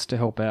charities to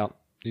help out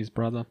his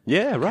brother.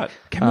 Yeah, right.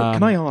 Can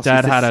I ask?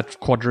 Dad is had this- a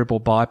quadruple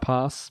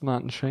bypass,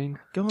 Martin Sheen.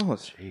 God,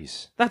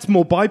 Jeez. that's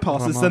more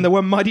bypasses than there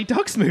were Mighty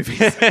Ducks movies.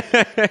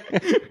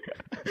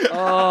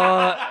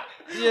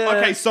 Yeah,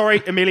 okay,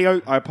 sorry,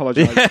 Emilio. I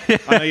apologize.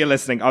 I know you're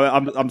listening.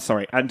 I'm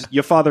sorry. And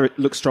your father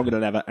looks stronger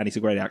than ever, and he's a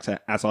great actor,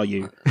 as are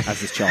you,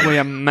 as this child. We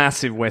are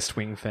massive West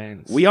Wing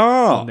fans. We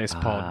are. On this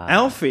pod.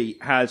 Alfie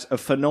has a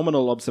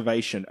phenomenal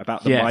observation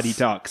about the Mighty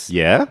Ducks.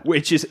 Yeah?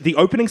 Which is the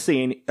opening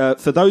scene.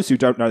 For those who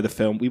don't know the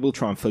film, we will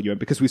try and fill you in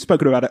because we've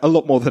spoken about it a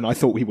lot more than I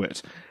thought we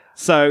would.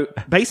 So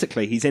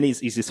basically, he's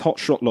this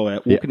hotshot lawyer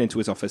walking into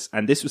his office,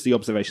 and this was the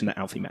observation that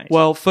Alfie made.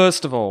 Well,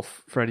 first of all,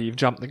 Freddie, you've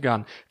jumped the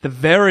gun. The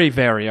very,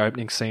 very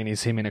opening scene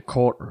is him in a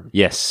courtroom.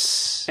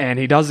 Yes. And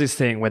he does this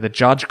thing where the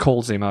judge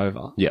calls him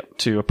over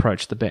to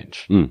approach the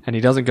bench. And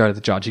he doesn't go to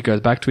the judge. He goes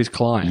back to his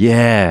client.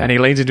 Yeah. And he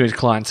leans into his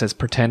client and says,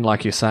 pretend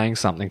like you're saying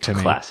something to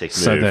me. Classic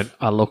so move. that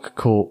I look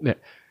cool. Yeah.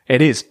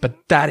 It is, but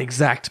that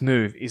exact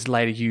move is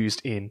later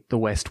used in The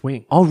West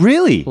Wing. Oh,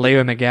 really?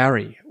 Leo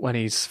McGarry, when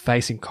he's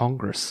facing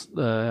Congress,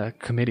 the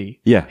committee,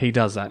 he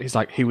does that. He's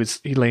like, he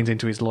leans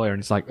into his lawyer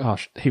and he's like, oh,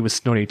 he was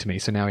snooty to me,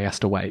 so now he has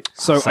to wait.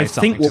 So I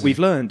think what we've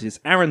learned is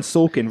Aaron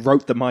Sorkin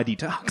wrote The Mighty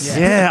Ducks.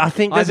 Yeah, I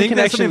think there's a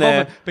connection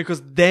there.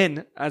 Because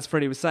then, as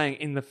Freddie was saying,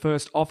 in the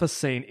first office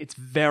scene, it's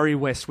very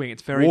West Wing.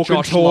 It's very Walk and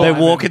Josh talk. Lyman.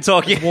 They're walk and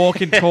talking.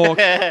 Walk and talk.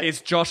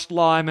 It's Josh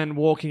Lyman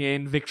walking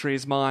in, victory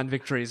is mine,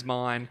 victory is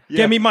mine.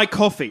 Get me my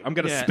coffee. I'm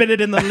going to spit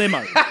it in the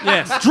limo.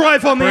 Yes.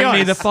 Drive on the Bring ice.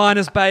 me the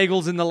finest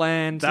bagels in the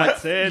land.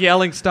 That's like, it.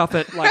 Yelling stuff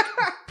at like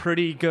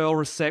pretty girl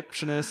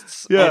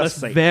receptionists. Yeah. It's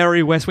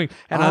very West Wing.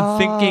 And I'm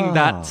thinking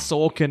that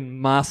Sorkin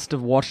must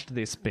have watched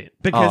this bit.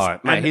 Because,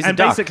 mate, he's a and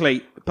duck.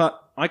 basically,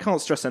 but I can't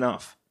stress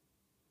enough.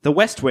 The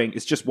West Wing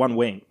is just one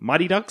wing.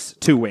 Mighty Ducks,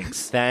 2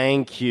 wings.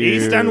 Thank you.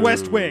 East and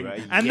West Wing.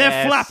 And they're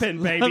Yes.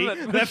 flapping, baby.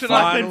 They're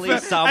Finally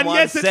flapping.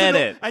 someone said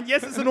it. And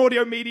yes, it's an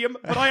audio medium,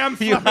 but I am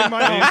flapping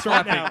my arms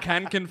right now.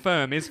 Can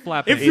confirm is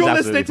flapping. If you're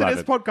absolutely listening to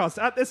this podcast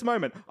at this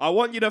moment, I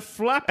want you to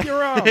flap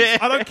your arms.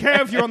 I don't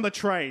care if you're on the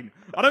train.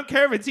 I don't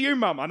care if it's you,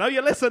 Mum. I know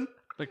you listen.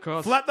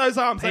 because Flap those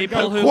arms and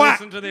people go who quack,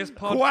 listen to this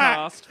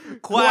quack,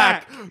 podcast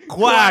Quack,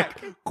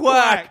 quack,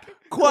 quack,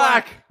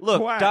 quack.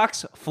 Look, quack.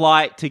 ducks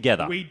fly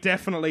together. We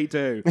definitely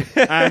do.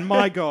 And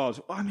my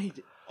God, I mean,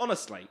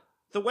 honestly,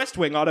 The West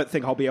Wing, I don't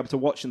think I'll be able to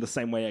watch in the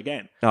same way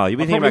again. Oh, you'll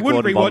be I thinking probably about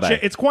wouldn't Gordon rewatch Bombay.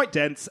 it. It's quite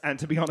dense, and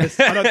to be honest,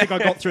 I don't think I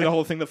got through the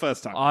whole thing the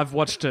first time. I've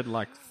watched it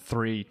like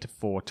 3 to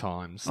 4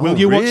 times. Will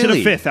you watch it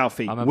really? a fifth,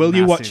 Alfie? I'm a Will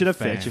you watch massive it a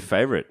fan. fifth? What's your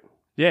favourite?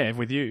 Yeah,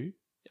 with you.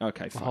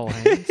 Okay, fine. Whole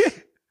hands.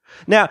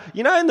 Now,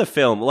 you know, in the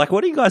film, like,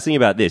 what do you guys think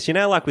about this? You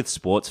know, like with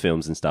sports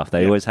films and stuff,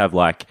 they always have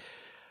like,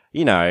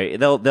 you know,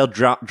 they'll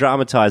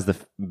dramatize the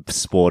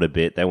sport a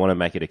bit. They want to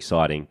make it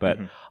exciting. But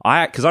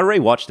because I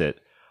rewatched it,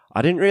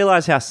 I didn't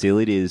realize how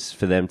silly it is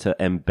for them to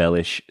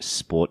embellish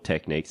sport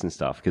techniques and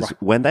stuff. Because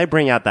when they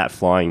bring out that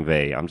flying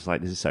V, I'm just like,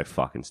 this is so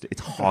fucking stupid.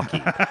 It's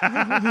hockey.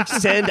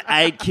 Send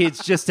 8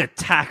 kids just to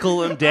tackle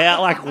them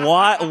down. Like,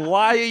 why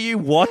are you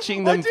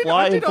watching them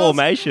fly in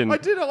formation? I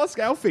did ask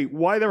Alfie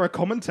why there are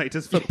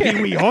commentators for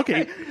Pee Wee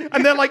hockey,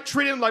 and they're like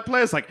treating them like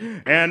players. Like,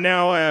 and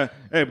now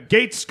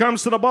Gates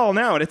comes to the ball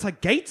now, and it's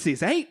like Gates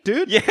is 8,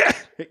 dude. Yeah.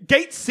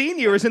 Gates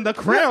Senior is in the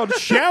crowd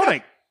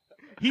shouting.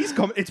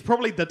 It's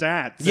probably the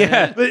dads.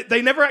 Yeah.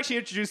 They never actually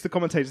introduced the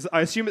commentators.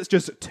 I assume it's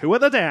just 2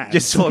 of the dads.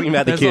 Just talking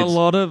about the There's kids. a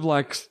lot of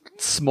like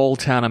small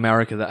town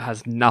America that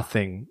has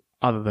nothing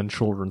other than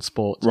children's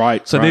sports.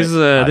 Right, So right.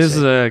 this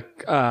is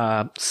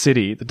a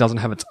city that doesn't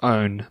have its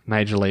own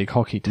major league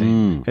hockey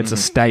team. It's a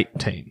state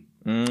team.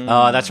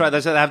 Oh, that's right. They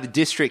have the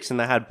districts and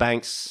they had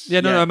banks.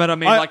 Yeah, no, but I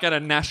mean, I- like at a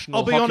national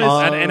I'll be hockey,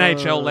 honest- at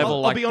NHL level,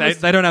 I'll like be honest-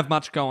 they don't have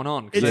much going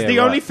on. It's Yeah, the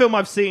right. only film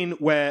I've seen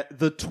where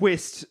the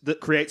twist that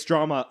creates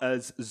drama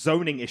as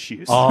zoning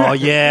issues. Oh,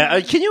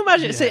 yeah. Can you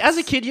imagine? See, as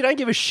a kid, you don't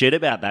give a shit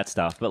about that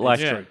stuff. But like,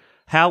 true.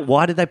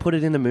 why did they put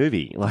it in the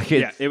movie? Like,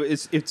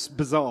 It's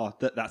bizarre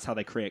that that's how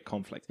they create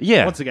conflict.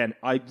 Yeah. Once again,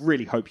 I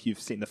really hope you've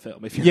seen the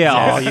film. If you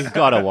you've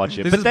got to watch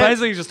it. This But is then-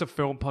 basically just a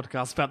film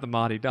podcast about the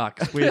Mighty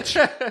Ducks, which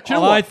you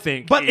know I what?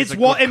 think But is it's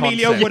a what good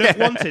Emilio concept. would have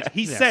wanted.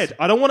 He said,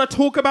 I don't want to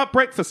talk about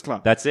Breakfast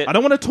Club. That's it. I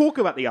don't want to talk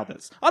about the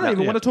others. I don't even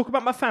yeah. want to talk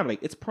about my family.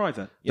 It's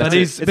private. But That's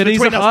he's it. It's a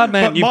between us. hard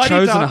man. But You've Mighty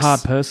chosen a Ducks-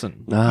 hard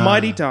person.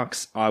 Mighty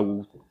Ducks, I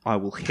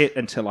will hit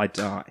until I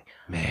die.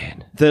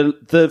 Man.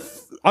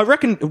 I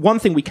reckon one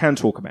thing we can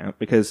talk about,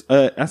 because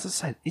as I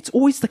said, it's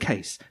always the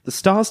case. The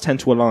stars tend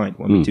to align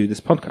when we do this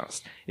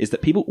podcast, is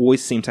that people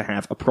always seem to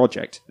have a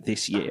project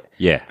this year.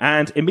 Yeah.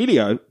 And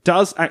Emilio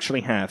does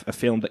actually have a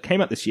film that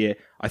came out this year.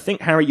 I think,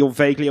 Harry, you're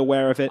vaguely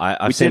aware of it.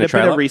 I've we seen did a a bit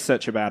trailer. of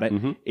research about it.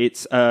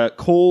 It's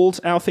called,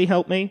 Alfie,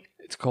 help me.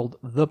 It's called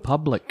The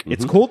Public.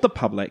 It's called The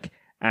Public,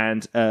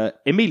 and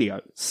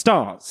Emilio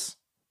stars,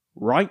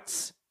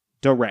 writes,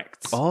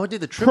 directs. Oh, did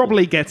the triple.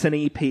 Probably gets an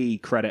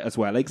EP credit as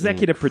well.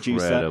 Executive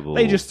producer. Incredible.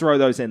 They just throw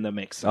those in the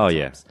mix. Oh,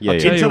 yeah. sometimes. Yeah, yeah.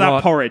 tell Into you that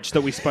what. porridge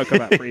that we spoke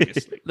about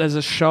previously. There's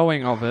a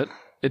showing of it.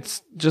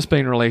 It's just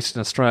been released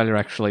in Australia,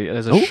 actually.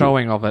 There's a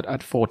showing of it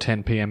at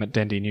 4:10 p.m. at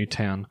Dendy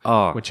Newtown,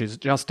 which is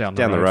just down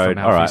the road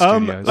from All right.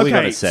 Alfie Studios. We got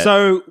Okay, it set.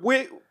 so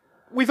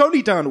we've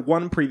only done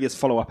one previous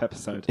follow-up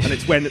episode, and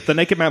it's when the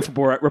Naked Man from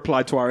Borat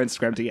replied to our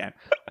Instagram DM.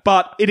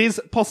 But it is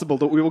possible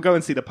that we will go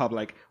and see The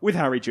Public with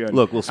Harry Journey.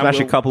 Look, we'll smash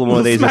a couple more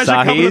of these smash a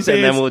couple of Asahis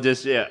and then beers. we'll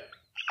just,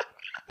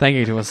 Thank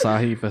you to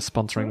Asahi for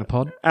sponsoring the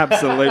pod.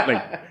 Absolutely.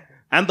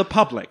 And The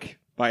Public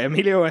by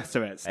Emilio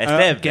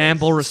Estevez.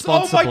 Gamble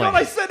responsibly. Oh my God,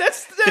 I said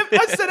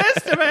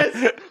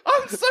Estevez.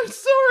 I'm so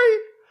sorry.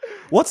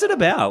 What's it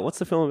about? What's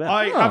the film about?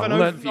 I have an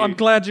overview. I'm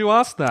glad you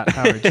asked that,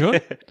 Harry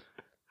Judd.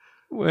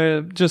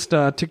 We're just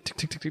tick, tick,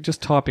 tick, tick, tick,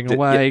 just typing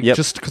away. Yep.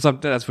 Just because,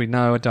 as we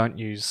know, I don't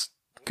use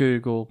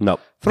Google.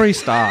 Nope. 3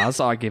 stars,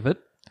 I give it.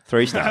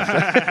 3 stars.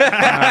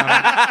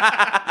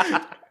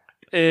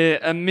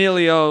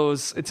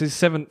 Emilio's, it's his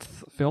 7th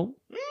film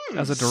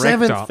as a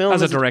director. 7th film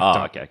as a director.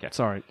 Oh, okay.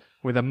 Sorry.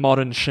 With a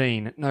modern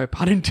sheen. No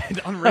pun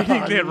intended. I'm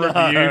reading their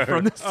review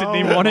from the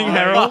Sydney Morning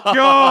Herald.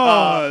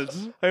 God.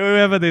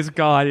 Whoever this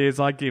guy is,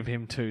 I give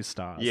him 2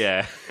 stars.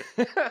 Yeah.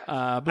 Blah,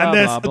 And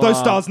blah, blah. those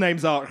stars'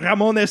 names are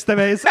Ramon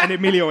Estevez and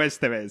Emilio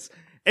Estevez.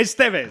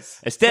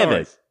 Estevez.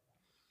 Estevez.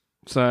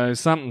 So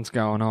something's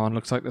going on.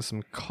 Looks like there's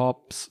some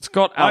cops. It's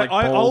got Alec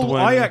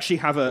Baldwin. I actually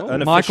have an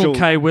Michael official...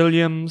 K.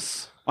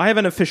 Williams. I have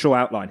an official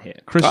outline here.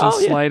 Christian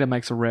Slater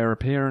makes a rare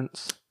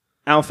appearance.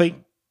 Alfie,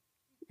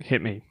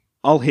 Hit me.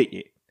 I'll hit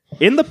you.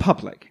 In The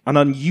Public, an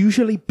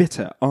unusually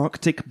bitter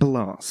Arctic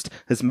blast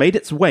has made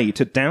its way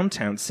to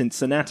downtown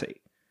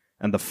Cincinnati,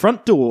 and the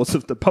front doors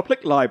of the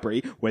public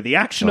library where the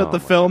action of the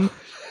film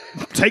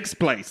takes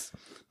place.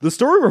 The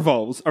story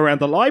revolves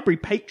around the library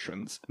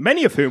patrons,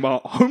 many of whom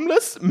are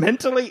homeless,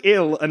 mentally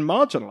ill, and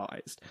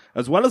marginalized,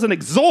 as well as an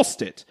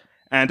exhausted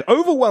and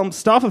overwhelmed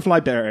staff of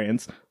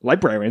librarians,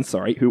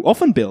 who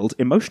often build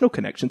emotional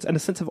connections and a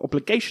sense of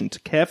obligation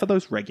to care for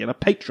those regular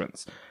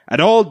patrons.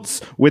 At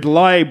odds with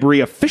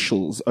library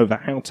officials over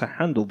how to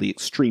handle the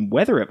extreme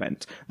weather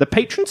event, the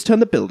patrons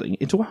turn the building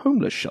into a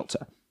homeless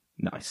shelter.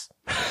 Nice.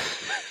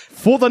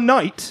 For the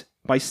night,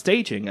 by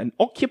staging an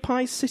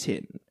Occupy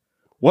sit-in.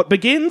 What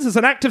begins as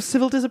an act of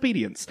civil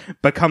disobedience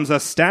becomes a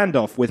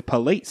standoff with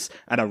police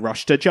and a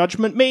rush to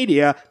judgment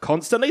media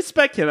constantly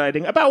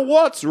speculating about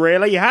what's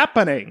really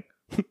happening.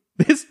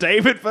 This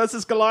David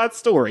versus Goliath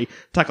story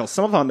tackles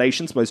some of our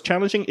nation's most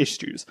challenging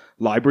issues,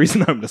 libraries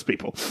and homeless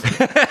people.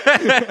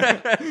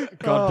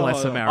 God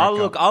bless America. Oh,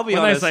 look, I'll be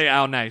honest. When they say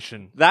our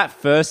nation. That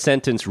first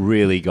sentence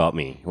really got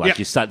me. Like, Yeah.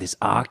 you start this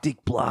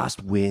Arctic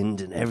blast wind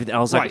and everything. I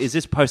was Right. like, is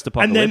this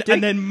post-apocalyptic?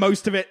 And then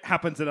most of it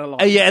happens in a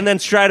library. Yeah, and then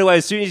straight away,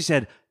 as soon as you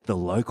said, the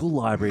local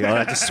library,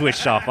 I just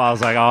switched off. I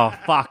was like, oh,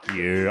 fuck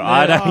you.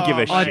 I don't give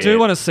a shit. I do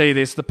want to see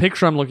this. The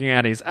picture I'm looking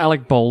at is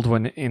Alec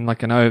Baldwin in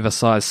like an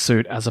oversized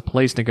suit as a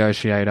police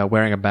negotiator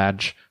wearing a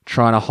badge,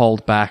 trying to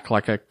hold back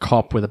like a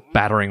cop with a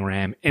battering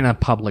ram in a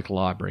public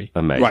library.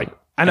 Amazing. Right.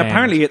 And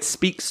apparently it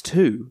speaks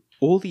to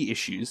all the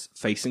issues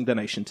facing the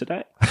nation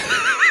today.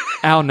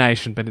 Our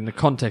nation, but in the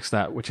context of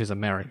that, which is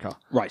America.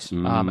 Right.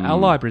 Our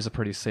libraries are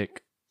pretty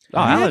sick. Oh,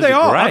 Yeah, Alex they is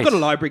are. great. I've got a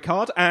library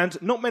card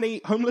and not many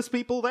homeless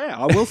people there.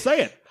 I will say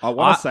it. I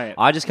want to say it.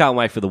 I just can't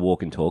wait for the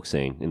walk and talk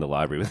scene in the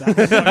library with that.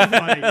 So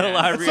funny.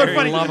 Yeah. It's so I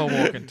funny. love a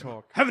walk and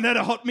talk. Haven't had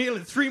a hot meal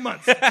in 3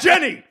 months.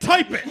 Jenny,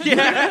 type it.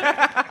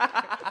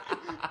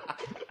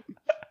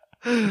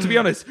 To be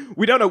honest,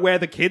 we don't know where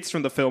the kids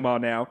from the film are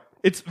now.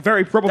 It's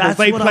very probable That's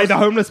they what play I was- the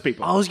homeless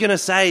people. I was going to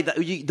say that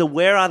the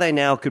where are they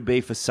now could be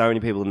for so many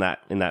people in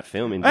that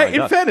film. In Hey,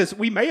 in fairness,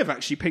 we may have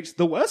actually picked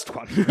the worst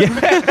one.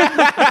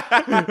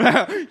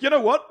 You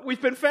know what?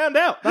 We've been found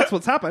out. That's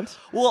what's happened.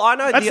 Well, I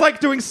know That's like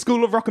doing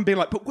School of Rock and being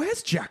like, but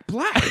where's Jack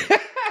Black?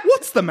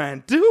 What's the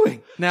man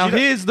doing? Now,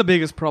 here's the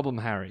biggest problem,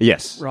 Harry.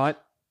 Yes. Right?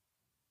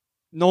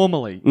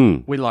 Normally,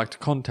 we like to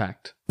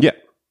contact Yeah.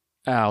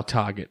 our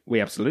target.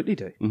 We absolutely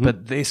do.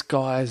 But this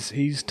guy's,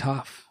 he's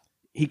tough.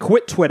 He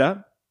quit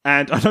Twitter,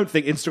 and I don't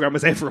think Instagram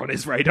was ever on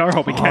his radar.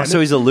 I'll be candid.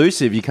 So he's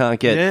elusive. You can't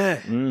get. Yeah.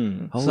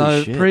 Holy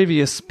So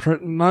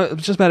shit.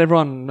 just about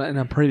everyone in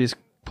a previous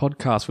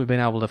podcast, we've been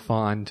able to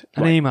find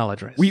an email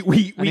address. We an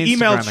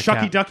emailed Instagram Shucky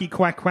account. Ducky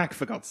Quack Quack,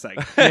 for God's sake.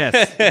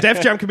 Yes.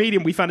 Def Jam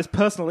Comedian, we found his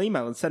personal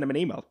email and sent him an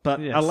email. But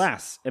Yes.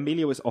 alas,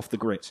 Emilio is off the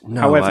grid.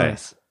 No way.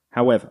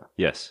 However,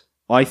 Yes.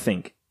 I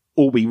think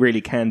all we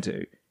really can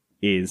do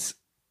is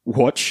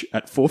watch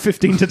at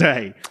 4:15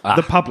 today,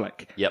 The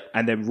Public. Yep.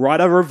 And then write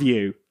a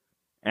review.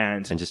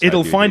 And just it'll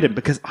hope you find do. him,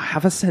 because I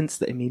have a sense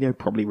that Emilio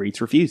probably reads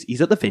reviews.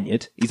 He's at the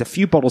Vineyard. He's a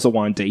few bottles of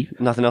wine deep.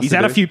 Nothing else He's to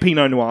had do. a few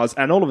Pinot Noirs,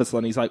 and all of a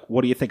sudden he's like,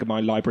 what do you think of my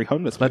library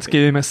homeless Let's movie?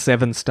 give him a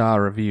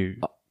 7-star review.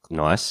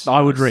 Nice.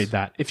 I would read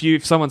that.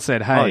 If someone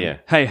said, hey, Oh, yeah.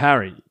 hey,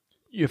 Harry,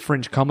 your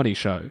Fringe comedy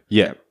show,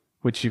 Yeah.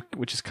 which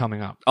is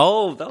coming up.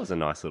 Oh, that was a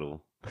nice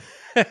little.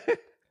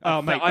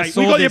 Oh, mate, I we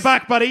saw got your this-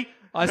 back, buddy.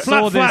 I flat,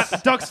 saw flat,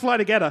 this. ducks fly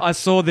together. I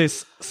saw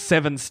this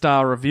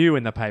 7-star review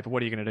in the paper.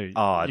 What are you going to do?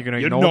 Oh, you're going to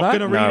you're ignore not that?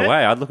 gonna read No it?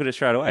 way. I'd look at it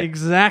straight away.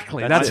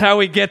 Exactly. That's That's it. how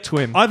we get to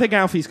him. I think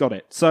Alfie's got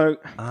it. So,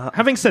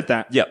 having said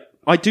that, Yep.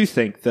 I do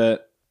think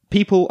that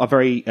people are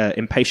very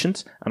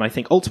impatient, and I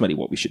think ultimately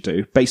what we should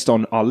do, based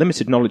on our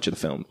limited knowledge of the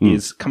film,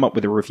 is come up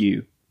with a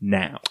review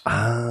now.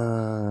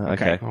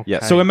 Okay.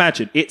 Yeah. So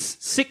imagine, it's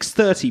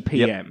 6:30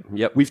 p.m.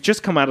 Yep. We've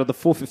just come out of the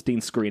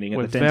 4:15 screening at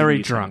We're the Denver very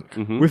Museum.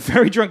 drunk. We're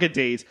very drunk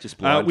indeed. Just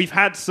blind. We've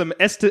had some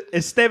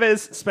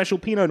Estevez special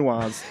Pinot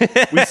Noirs.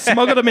 We've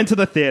smuggled them into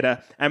the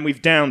theatre, and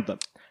we've downed them.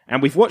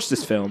 And we've watched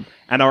this film,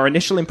 and our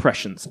initial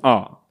impressions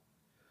are...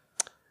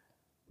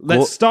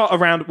 Let's start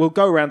around. We'll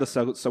go around the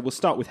circle. So we'll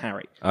start with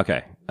Harry.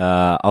 Okay.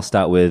 I'll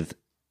start with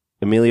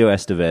Emilio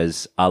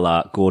Estevez a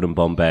la Gordon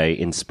Bombay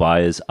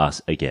inspires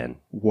us again.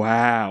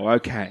 Wow.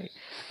 Okay.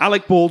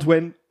 Alec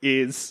Baldwin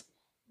is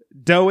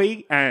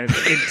doughy and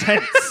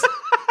intense.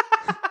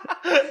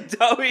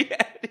 Doughy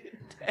and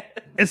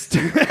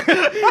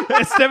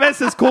Estevez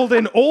has called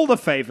in all the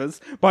favors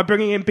by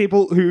bringing in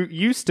people who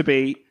used to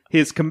be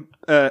his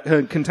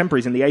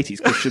contemporaries in the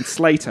 80s. Christian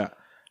Slater,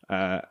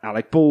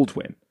 Alec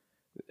Baldwin.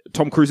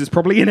 Tom Cruise is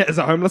probably in it as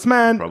a homeless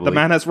man. Probably. The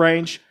man has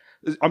range.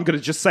 I'm going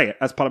to just say it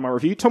as part of my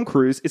review. Tom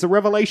Cruise is a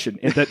revelation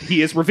in that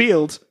he is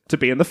revealed to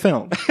be in the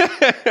film.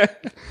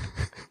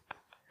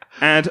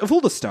 And of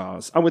all the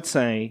stars, I would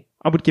say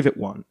I would give it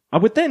 1. I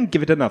would then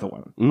give it another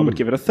 1. I would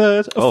give it a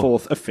 3rd, a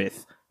 4th, a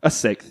 5th, a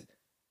 6th.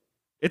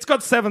 It's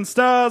got 7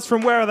 stars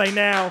from Where Are They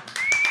Now?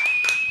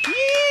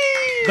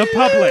 The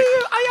public.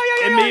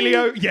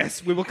 Emilio,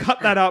 yes, we will cut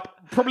that up.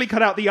 Probably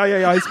cut out the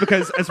ayayay's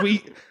because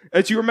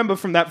as you remember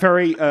from that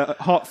very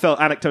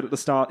heartfelt anecdote at the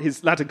start,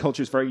 his Latin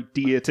culture is very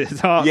dear to his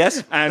heart.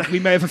 Yes. And we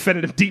may have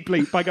offended him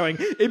deeply by going,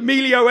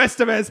 Emilio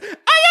Estevez, ay!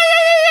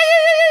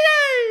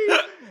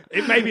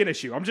 It may be an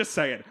issue. I'm just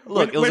saying.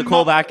 Look, it was a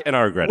callback, and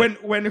I regret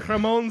it. When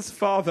Ramon's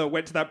father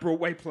went to that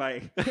Broadway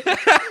play,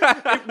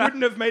 it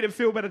wouldn't have made him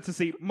feel better to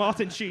see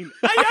Martin Sheen.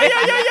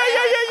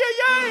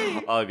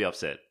 I'd be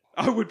upset.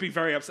 I would be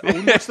very upset. I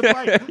wouldn't watch the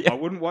play. I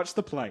wouldn't watch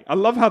the play. I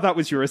love how that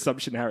was your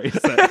assumption, Harry. Is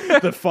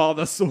that the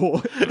father saw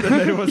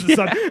that it was the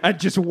son and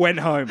just went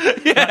home.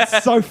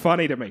 That's so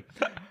funny to me.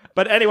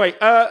 But anyway,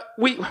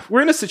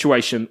 we're in a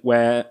situation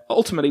where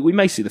ultimately we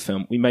may see the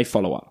film, we may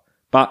follow up.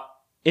 But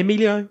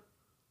Emilio,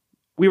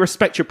 we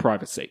respect your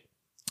privacy.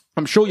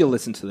 I'm sure you'll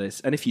listen to this,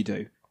 and if you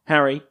do,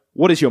 Harry,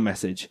 what is your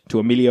message to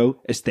Emilio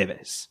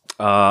Estevez?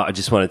 I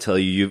just want to tell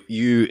you,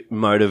 you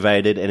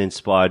motivated and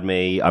inspired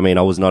me. I mean,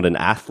 I was not an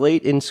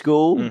athlete in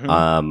school.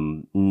 Not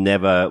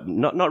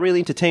really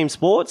into team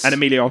sports. And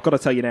Emilio, I've got to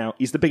tell you now,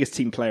 he's the biggest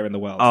team player in the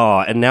world. Oh,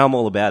 and now I'm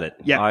all about it.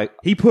 Yeah,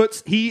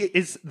 he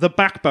is the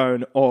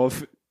backbone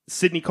of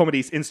Sydney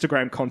Comedy's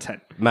Instagram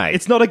content. Mate.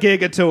 It's not a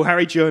gig until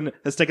Harry Jun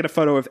has taken a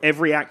photo of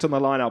every act on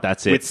the lineup.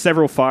 That's it. With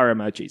several fire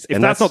emojis.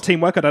 If that's not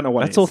teamwork, I don't know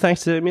what That's all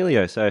thanks to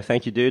Emilio. So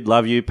thank you, dude.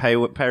 Love you. Pay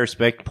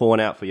respect. Pour one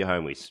out for your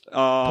homies.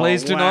 Oh,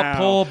 Please do not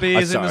pour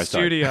beers in the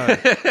studio.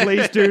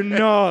 Please do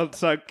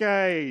not.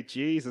 Okay.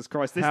 Jesus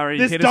Christ. Harry,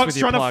 this hit us with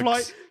your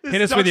plugs.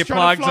 Hit us with your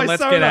plugs and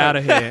let's get out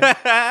of here.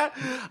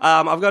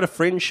 I've got a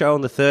Fringe show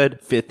on the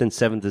 3rd, 5th and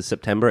 7th of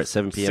September at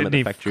 7 p.m. at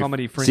the Factory.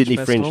 Comedy Fringe Sydney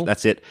Festival. Fringe,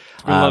 that's it.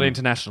 We've got a lot of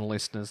international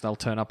listeners. They'll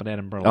turn up in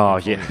Edinburgh. Oh,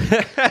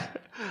 yeah.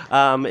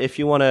 If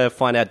you want to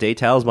find out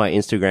details, my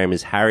Instagram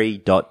is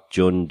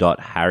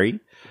harry.jun.harry.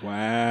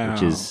 Wow.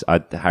 Which is,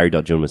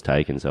 harry.jun was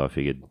taken, so I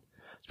figured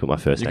let's put my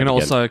first name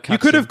again. You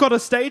could have got a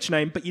stage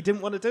name, but you didn't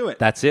want to do it.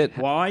 That's it.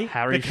 Why?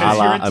 Harry because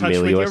you're in touch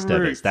Emilio with your Estevez.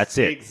 roots. That's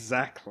it.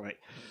 Exactly.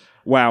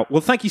 Wow.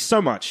 Well, thank you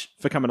so much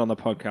for coming on the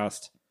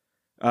podcast.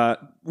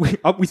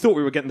 We thought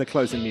we were getting the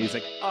closing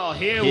music. Oh,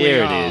 here we are.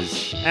 Here it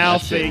is.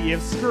 Alfie,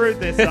 you've screwed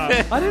this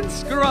up. I didn't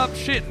screw up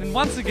shit. And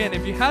once again,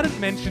 if you hadn't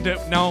mentioned it,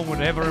 no one would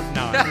ever have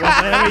known.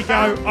 Well, there we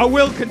go. I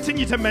will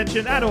continue to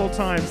mention at all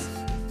times.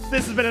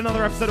 This has been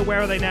another episode of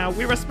Where Are They Now?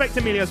 We respect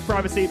Emilio's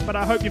privacy, but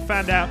I hope you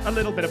found out a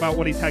little bit about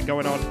what he's had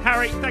going on.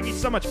 Harry, thank you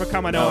so much for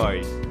coming on. No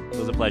worries. It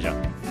was a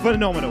pleasure.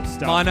 Phenomenal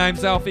stuff. My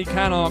name's Alfie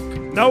Cannock.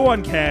 No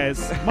one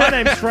cares. My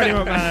name's Freddie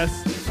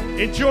McManus.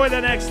 Enjoy the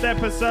next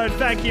episode.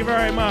 Thank you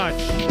very much.